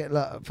friend.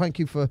 Thank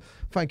you for,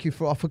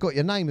 I forgot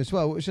your name as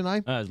well. What was your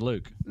name? It's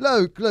Luke.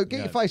 Luke, get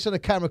your face on the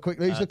camera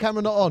quickly. Is the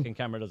camera not on? Fucking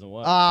camera doesn't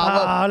work.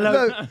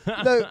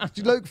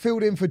 Luke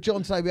filled in for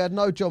John today. We had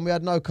no John, we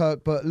had no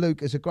Kirk, but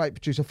Luke is a great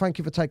producer. Thank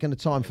you for taking the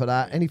time for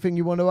that. Anything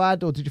you want to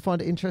add, or did you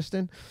find it interesting?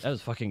 That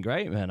was fucking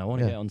great, man. I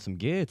want to get on some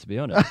gear, to be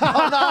honest.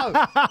 Oh,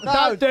 no.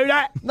 Don't do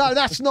that. No,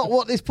 that's not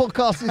what this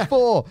podcast is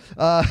for.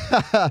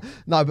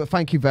 No, but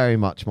thank you very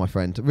much, my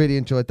friend. Really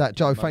enjoyed that.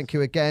 Joe, thank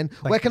you again.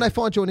 Where can they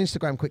find you on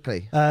Instagram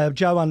quickly?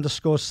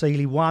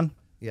 Joe_Sealey1.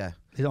 Yeah.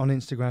 On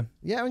Instagram.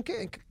 Yeah, and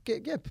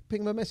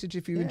ping them a message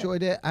if you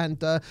enjoyed it.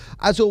 And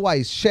as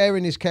always,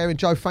 sharing is caring.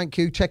 Joe, thank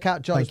you. Check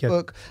out Joe's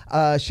book,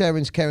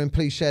 Sharing's Caring.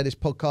 Please share this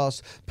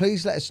podcast.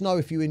 Please let us know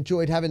if you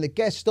enjoyed having the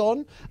guest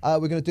on.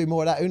 We're going to do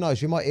more of that. Who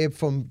knows? You might hear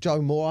from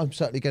Joe more. I'm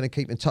certainly going to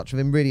keep in touch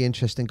with him. Really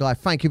interesting guy.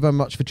 Thank you very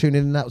much for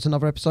tuning in. That was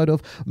another episode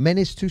of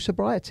Menace to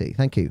Sobriety.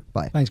 Thank you.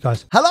 Bye. Thanks,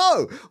 guys.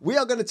 Hello! We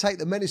are going to take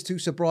the Menace to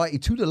Sobriety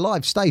to the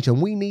live stage,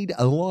 and we need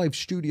a live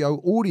studio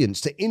audience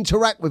to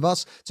interact with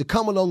us, to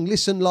come along,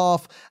 listen,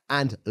 laugh,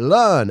 and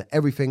learn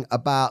everything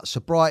about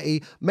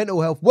sobriety,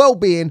 mental health,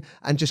 well-being,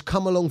 and just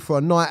come along for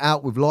a night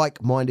out with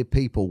like-minded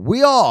people.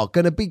 We are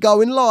going to be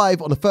going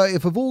live on the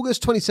 30th of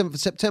August, 27th of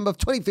September,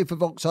 25th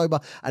of October,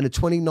 and the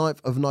 29th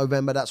of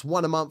November. That's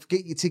one a month.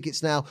 Get your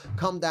tickets now.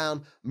 Come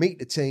down, meet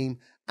the team,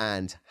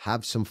 and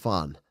have some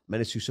fun.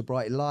 Menace to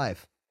Sobriety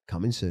Live,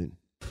 coming soon.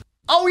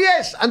 Oh,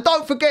 yes, and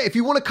don't forget, if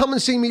you want to come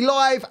and see me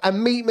live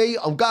and meet me,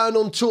 I'm going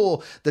on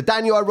tour. The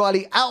Daniel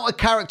O'Reilly Out of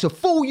Character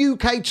full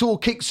UK tour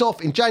kicks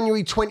off in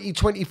January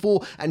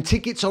 2024, and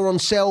tickets are on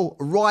sale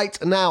right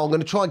now. I'm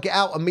going to try and get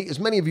out and meet as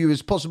many of you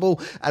as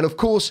possible, and of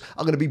course,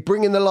 I'm going to be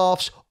bringing the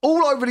laughs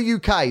all over the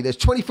UK. There's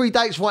 23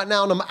 dates right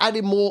now, and I'm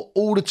adding more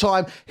all the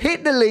time.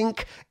 Hit the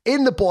link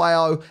in the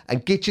bio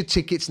and get your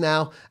tickets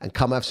now and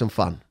come have some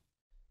fun.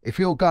 If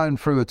you're going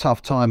through a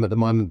tough time at the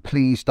moment,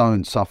 please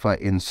don't suffer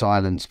in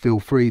silence. Feel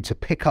free to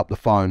pick up the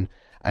phone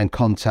and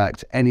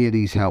contact any of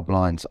these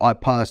helplines. I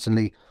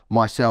personally,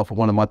 myself, at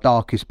one of my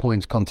darkest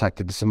points,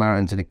 contacted the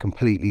Samaritans, and it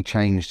completely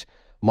changed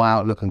my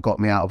outlook and got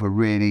me out of a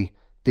really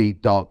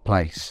deep, dark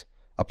place.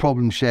 A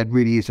problem shared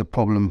really is a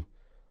problem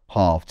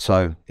halved.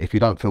 So if you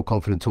don't feel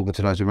confident talking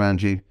to those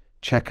around you,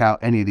 check out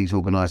any of these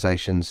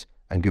organisations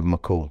and give them a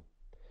call.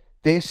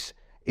 This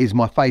is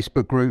my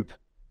Facebook group.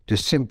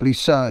 Just simply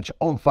search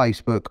on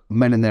Facebook,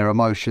 Men and Their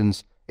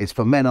Emotions. It's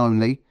for men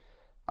only.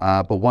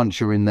 But once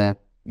you're in there,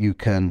 you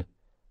can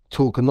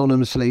talk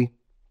anonymously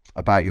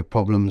about your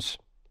problems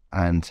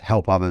and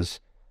help others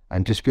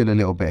and just feel a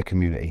little bit of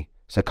community.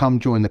 So come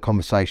join the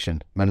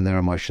conversation, Men and Their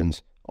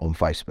Emotions, on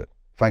Facebook.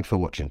 Thanks for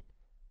watching.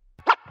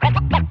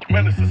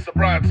 Menace to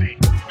sobriety.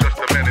 Just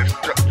a menace.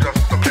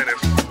 Just a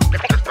menace.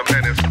 Just a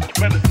menace.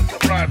 Menace to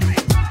sobriety.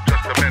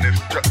 Just a menace.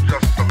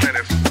 Just